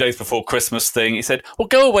 2 days before Christmas thing. He said, well,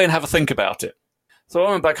 go away and have a think about it. So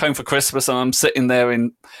I went back home for Christmas and I'm sitting there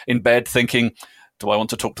in bed thinking, do I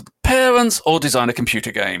want to talk to the parents or design a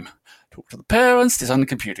computer game? Talk to the parents, design a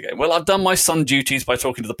computer game. Well, I've done my son duties by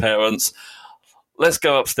talking to the parents. Let's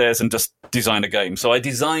go upstairs and just design a game. So I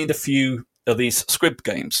designed a few of these Squib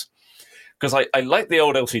games because I liked the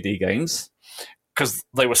old LCD games because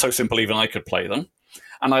they were so simple even I could play them.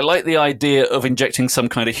 And I like the idea of injecting some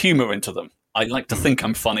kind of humor into them. I like to think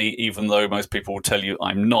I'm funny, even though most people will tell you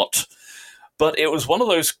I'm not. But it was one of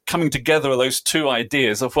those coming together of those two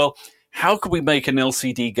ideas of, well, how could we make an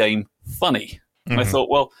LCD game funny? And I thought,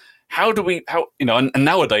 well, and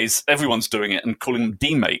nowadays everyone's doing it and calling them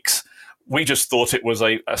demakes. We just thought it was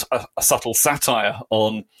a subtle satire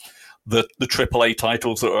on the AAA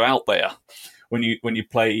titles that are out there. When you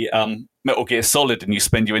play Metal Gear Solid and you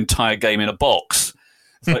spend your entire game in a box,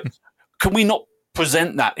 it's like, can we not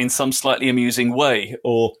present that in some slightly amusing way?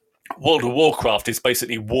 Or World of Warcraft is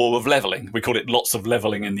basically war of leveling. We call it lots of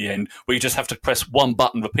leveling in the end, where you just have to press one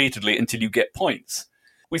button repeatedly until you get points.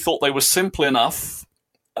 We thought they were simple enough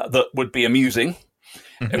that would be amusing.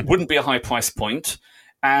 It wouldn't be a high price point,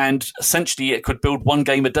 and essentially it could build one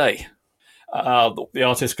game a day. The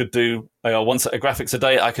artist could do one set of graphics a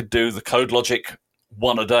day. I could do the code logic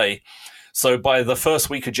one a day. So by the first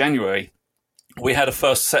week of January, we had a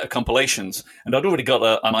first set of compilations, and I'd already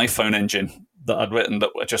got an iPhone engine that I'd written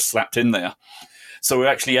that I just slapped in there. So we were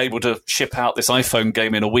actually able to ship out this iPhone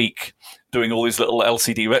game in a week, doing all these little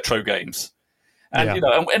LCD retro games. And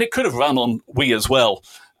and it could have run on Wii as well,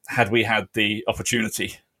 had we had the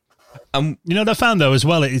opportunity. You know what I found though as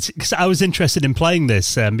well? It's 'cause I was interested in playing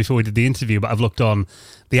this before we did the interview, but I've looked on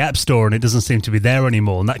the App Store and it doesn't seem to be there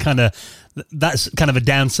anymore. And that's kind of a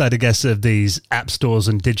downside, I guess, of these app stores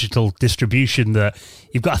and digital distribution that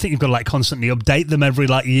you've got. I think you've got to like constantly update them every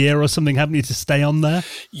like year or something, haven't you, to stay on there?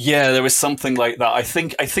 Yeah, there is something like that. I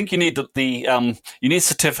think you need you need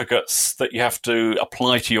certificates that you have to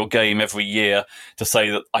apply to your game every year to say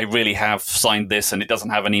that I really have signed this and it doesn't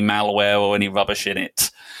have any malware or any rubbish in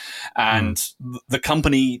it. And the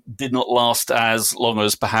company did not last as long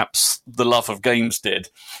as perhaps the love of games did.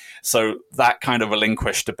 So that kind of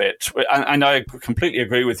relinquished a bit. And I completely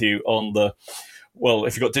agree with you on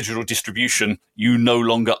if you've got digital distribution, you no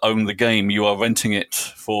longer own the game. You are renting it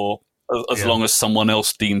for as long as someone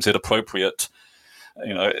else deems it appropriate.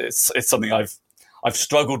 You know, it's something I've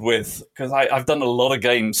struggled with because I've done a lot of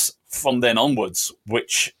games from then onwards,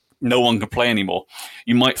 which no one can play anymore.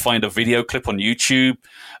 You might find a video clip on YouTube.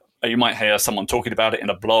 You might hear someone talking about it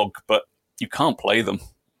in a blog, but you can't play them.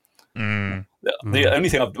 The only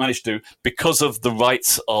thing I've managed to do, because of the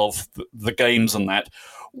rights of the games and that,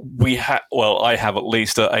 I have at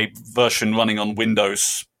least a version running on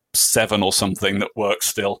Windows 7 or something that works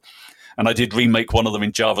still. And I did remake one of them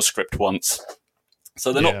in JavaScript once.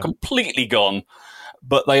 So they're not completely gone,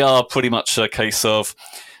 but they are pretty much a case of,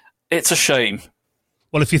 it's a shame.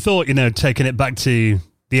 Well, if you thought, taking it back to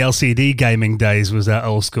the LCD gaming days was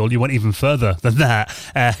old school, you went even further than that.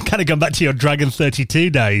 Kind of going back to your Dragon 32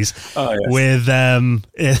 days with,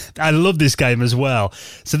 I love this game as well.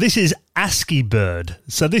 So this is ASCII Bird.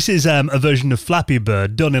 So this is a version of Flappy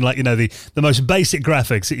Bird done in the most basic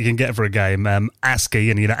graphics that you can get for a game. ASCII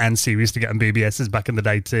and, ANSI we used to get on BBSs back in the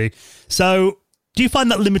day too. So do you find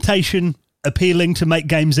that limitation appealing to make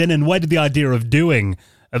games in? And where did the idea of doing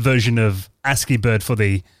a version of ASCII Bird for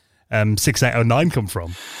the 6809 come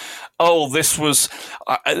from? Oh, this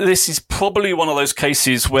is probably one of those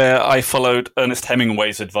cases where I followed Ernest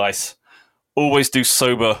Hemingway's advice. Always do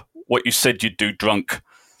sober what you said you'd do drunk.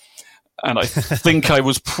 And I think I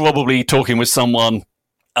was probably talking with someone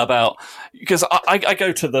about, because I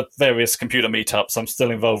go to the various computer meetups. I'm still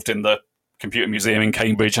involved in the Computer Museum in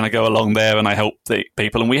Cambridge, and I go along there and I help the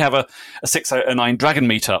people. And we have a 6809 Dragon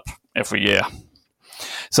meetup every year.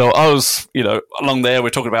 So I was, along there, we're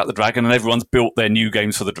talking about the Dragon, and everyone's built their new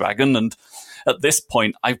games for the Dragon. And at this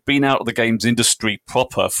point, I've been out of the games industry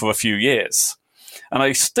proper for a few years. And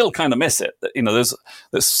I still kind of miss it. There's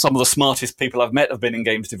some of the smartest people I've met have been in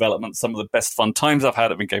games development. Some of the best fun times I've had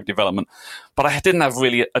have been game development. But I didn't have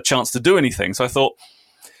really a chance to do anything. So I thought,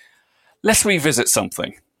 let's revisit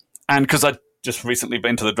something. And because I'd just recently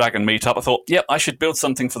been to the Dragon meetup, I thought, I should build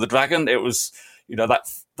something for the Dragon. It was,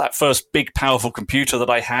 that first big, powerful computer that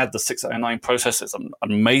I had, the 609 processor, is an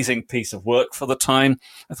amazing piece of work for the time.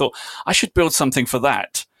 I thought, I should build something for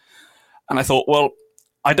that. And I thought, well,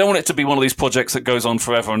 I don't want it to be one of these projects that goes on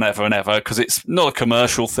forever and ever and ever, because it's not a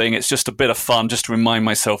commercial thing. It's just a bit of fun, just to remind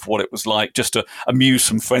myself what it was like, just to amuse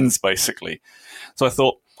some friends, basically. So I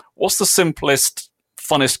thought, what's the simplest,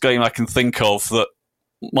 funnest game I can think of that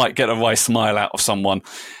might get a wry smile out of someone?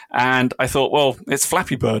 And I thought, well, it's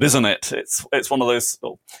Flappy Bird, isn't it? It's one of those.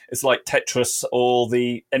 It's like Tetris or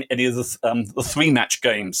any of the three-match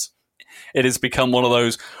games. It has become one of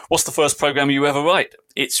those. What's the first program you ever write?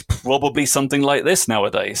 It's probably something like this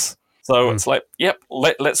nowadays. So it's like,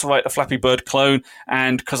 let's write a Flappy Bird clone.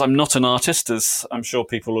 And because I'm not an artist, as I'm sure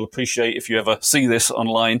people will appreciate if you ever see this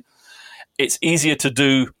online, it's easier to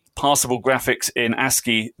do passable graphics in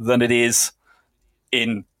ASCII than it is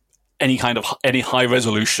in any high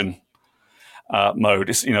resolution mode.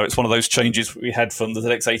 It's one of those changes we had from the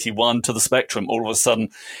ZX81 to the Spectrum. All of a sudden,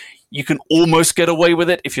 you can almost get away with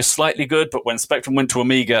it if you're slightly good, but when Spectrum went to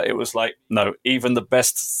Amiga, it was like, no, even the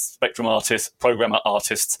best Spectrum programmer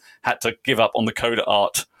artists had to give up on the coder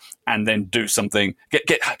art and then do something,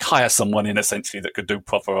 hire someone in essentially that could do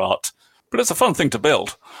proper art. But it's a fun thing to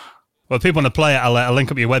build. Well, if people want to play it, I'll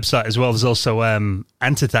link up your website as well. There's also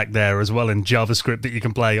Antitak there as well in JavaScript that you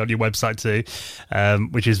can play on your website too,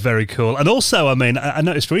 which is very cool. And also, I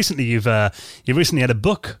noticed recently you've recently had a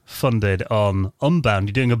book funded on Unbound.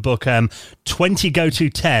 You're doing a book, 20 Go to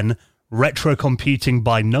 10 Retro Computing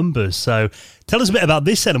by Numbers. So tell us a bit about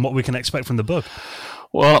this then and what we can expect from the book.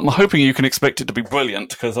 Well, I'm hoping you can expect it to be brilliant,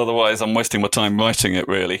 because otherwise I'm wasting my time writing it,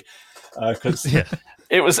 really.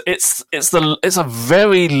 It's a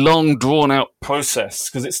very long, drawn out process,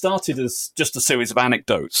 because it started as just a series of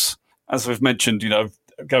anecdotes. As we've mentioned,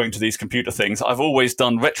 going to these computer things, I've always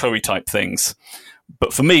done retro-y type things.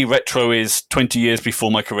 But for me, retro is 20 years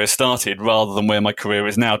before my career started, rather than where my career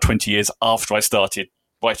is now, 20 years after I started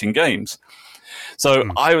writing games. So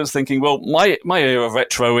I was thinking, well, my era of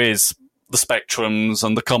retro is the Spectrums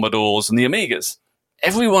and the Commodores and the Amigas.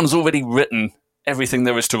 Everyone's already written everything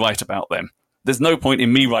there is to write about them. There's no point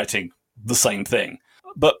in me writing the same thing.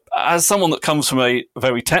 But as someone that comes from a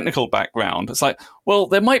very technical background, it's like, well,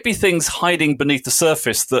 there might be things hiding beneath the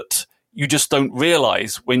surface that you just don't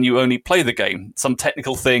realize when you only play the game. Some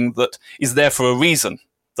technical thing that is there for a reason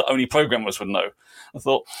that only programmers would know. I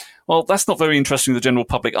thought, well, that's not very interesting to the general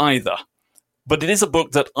public either. But it is a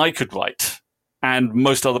book that I could write, and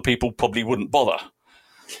most other people probably wouldn't bother.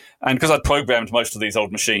 And because I'd programmed most of these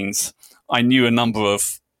old machines, I knew a number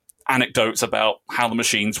of anecdotes about how the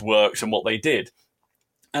machines worked and what they did.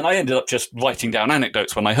 And I ended up just writing down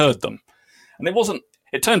anecdotes when I heard them. And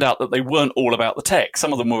it turned out that they weren't all about the tech.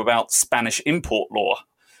 Some of them were about Spanish import law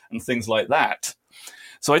and things like that.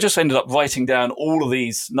 So I just ended up writing down all of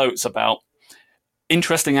these notes about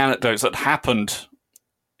interesting anecdotes that happened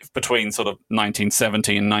between sort of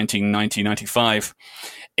 1970 and 1990, 95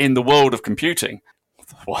 in the world of computing.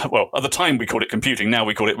 Well, at the time we called it computing. Now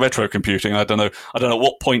we call it retro computing. I don't know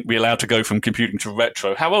what point we're allowed to go from computing to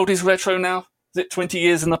retro. How old is retro now? Is it 20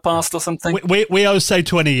 years in the past or something? We always say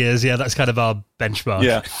 20 years. Yeah, that's kind of our benchmark.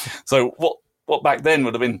 Yeah. So what back then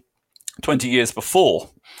would have been 20 years before?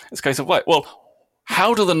 It's a case of, right, well,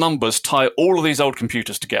 how do the numbers tie all of these old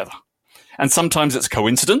computers together? And sometimes it's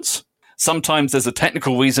coincidence. Sometimes there's a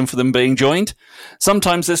technical reason for them being joined.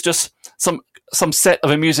 Sometimes there's just some set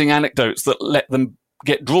of amusing anecdotes that let them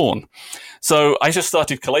get drawn. So I just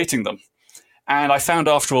started collating them. And I found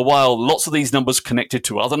after a while, lots of these numbers connected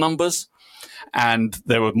to other numbers. And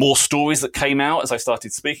there were more stories that came out as I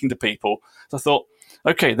started speaking to people. So I thought,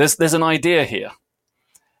 okay, there's an idea here.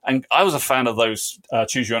 And I was a fan of those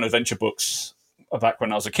Choose Your Own Adventure books back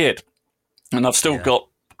when I was a kid. And I've still got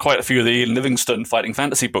quite a few of the Ian Livingstone Fighting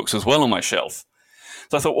Fantasy books as well on my shelf.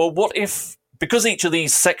 So I thought, well, what if, because each of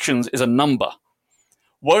these sections is a number,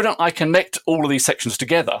 why don't I connect all of these sections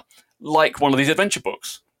together like one of these adventure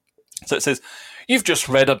books? So it says, you've just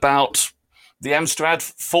read about the Amstrad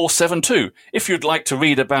 472. If you'd like to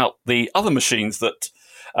read about the other machines that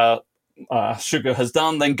Sugar has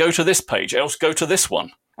done, then go to this page, else go to this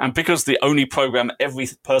one. And because the only program every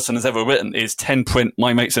person has ever written is 10 print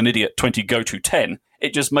My Mate's an Idiot, 20 go to 10,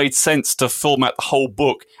 it just made sense to format the whole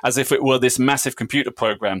book as if it were this massive computer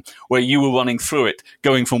program where you were running through it,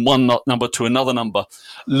 going from one number to another number,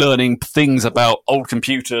 learning things about old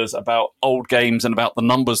computers, about old games, and about the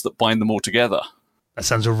numbers that bind them all together. That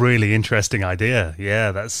sounds a really interesting idea.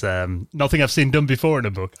 Yeah, that's nothing I've seen done before in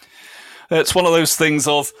a book. It's one of those things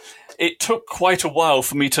of, it took quite a while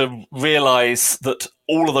for me to realize that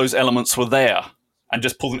all of those elements were there and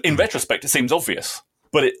just pull them. In retrospect, it seems obvious,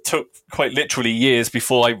 but it took quite literally years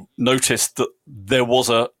before I noticed that there was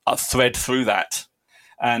a thread through that.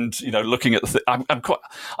 And, looking at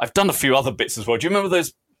I've done a few other bits as well. Do you remember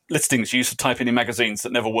those listings you used to type in magazines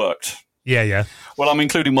that never worked? Yeah. Well, I'm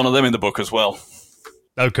including one of them in the book as well.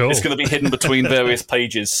 Oh, cool. It's going to be hidden between various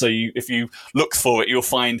pages. So if you look for it, you'll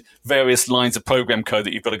find various lines of program code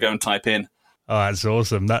that you've got to go and type in. Oh, that's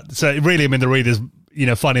awesome. So really, the readers,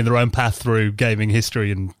 finding their own path through gaming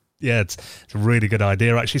history. And yeah, it's a really good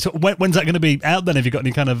idea, actually. So when's that going to be out then? Have you got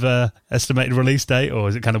any kind of estimated release date, or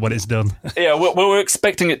is it kind of when it's done? Yeah, we're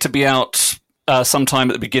expecting it to be out sometime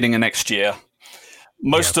at the beginning of next year.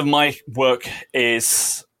 Most of my work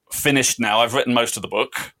is finished now. I've written most of the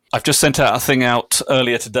book. I've just sent out a thing out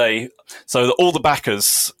earlier today so that all the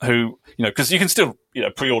backers who, because you can still,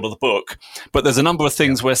 pre-order the book, but there's a number of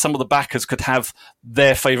things where some of the backers could have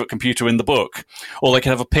their favorite computer in the book, or they could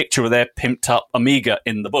have a picture of their pimped up Amiga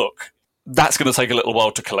in the book. That's going to take a little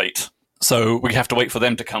while to collate. So we have to wait for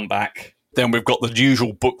them to come back. Then we've got the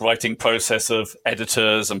usual book writing process of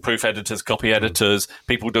editors and proof editors, copy editors,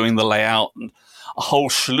 people doing the layout, and a whole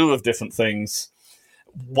slew of different things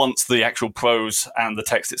once the actual prose and the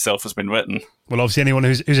text itself has been written. Well, obviously, anyone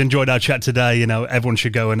who's enjoyed our chat today, everyone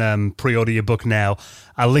should go and pre-order your book now.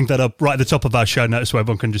 I'll link that up right at the top of our show notes so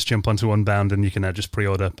everyone can just jump onto Unbound and you can just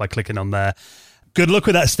pre-order by clicking on there. Good luck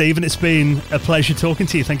with that, Stephen. It's been a pleasure talking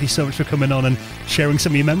to you. Thank you so much for coming on and sharing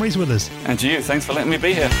some of your memories with us. And to you, thanks for letting me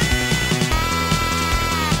be here.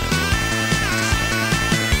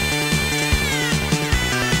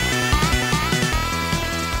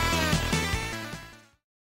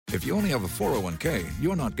 If If you only have a 401k,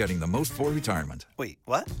 you're not getting the most for retirement. Wait,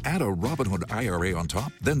 what? Add a Robinhood IRA on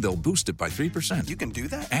top, then they'll boost it by 3%. You can do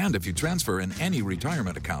that? And if you transfer in any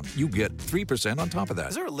retirement account, you get 3% on top of that.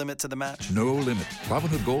 Is there a limit to the match? No limit.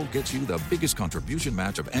 Robinhood Gold gets you the biggest contribution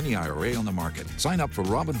match of any IRA on the market. Sign up for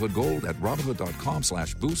Robinhood Gold at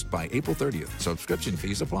Robinhood.com/boost by April 30th. Subscription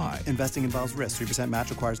fees apply. Investing involves risk. 3%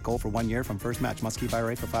 match requires gold for 1 year from first match. Must keep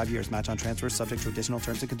IRA for 5 years. Match on transfers subject to additional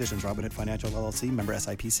terms and conditions. Robinhood Financial LLC, member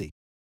SIPC.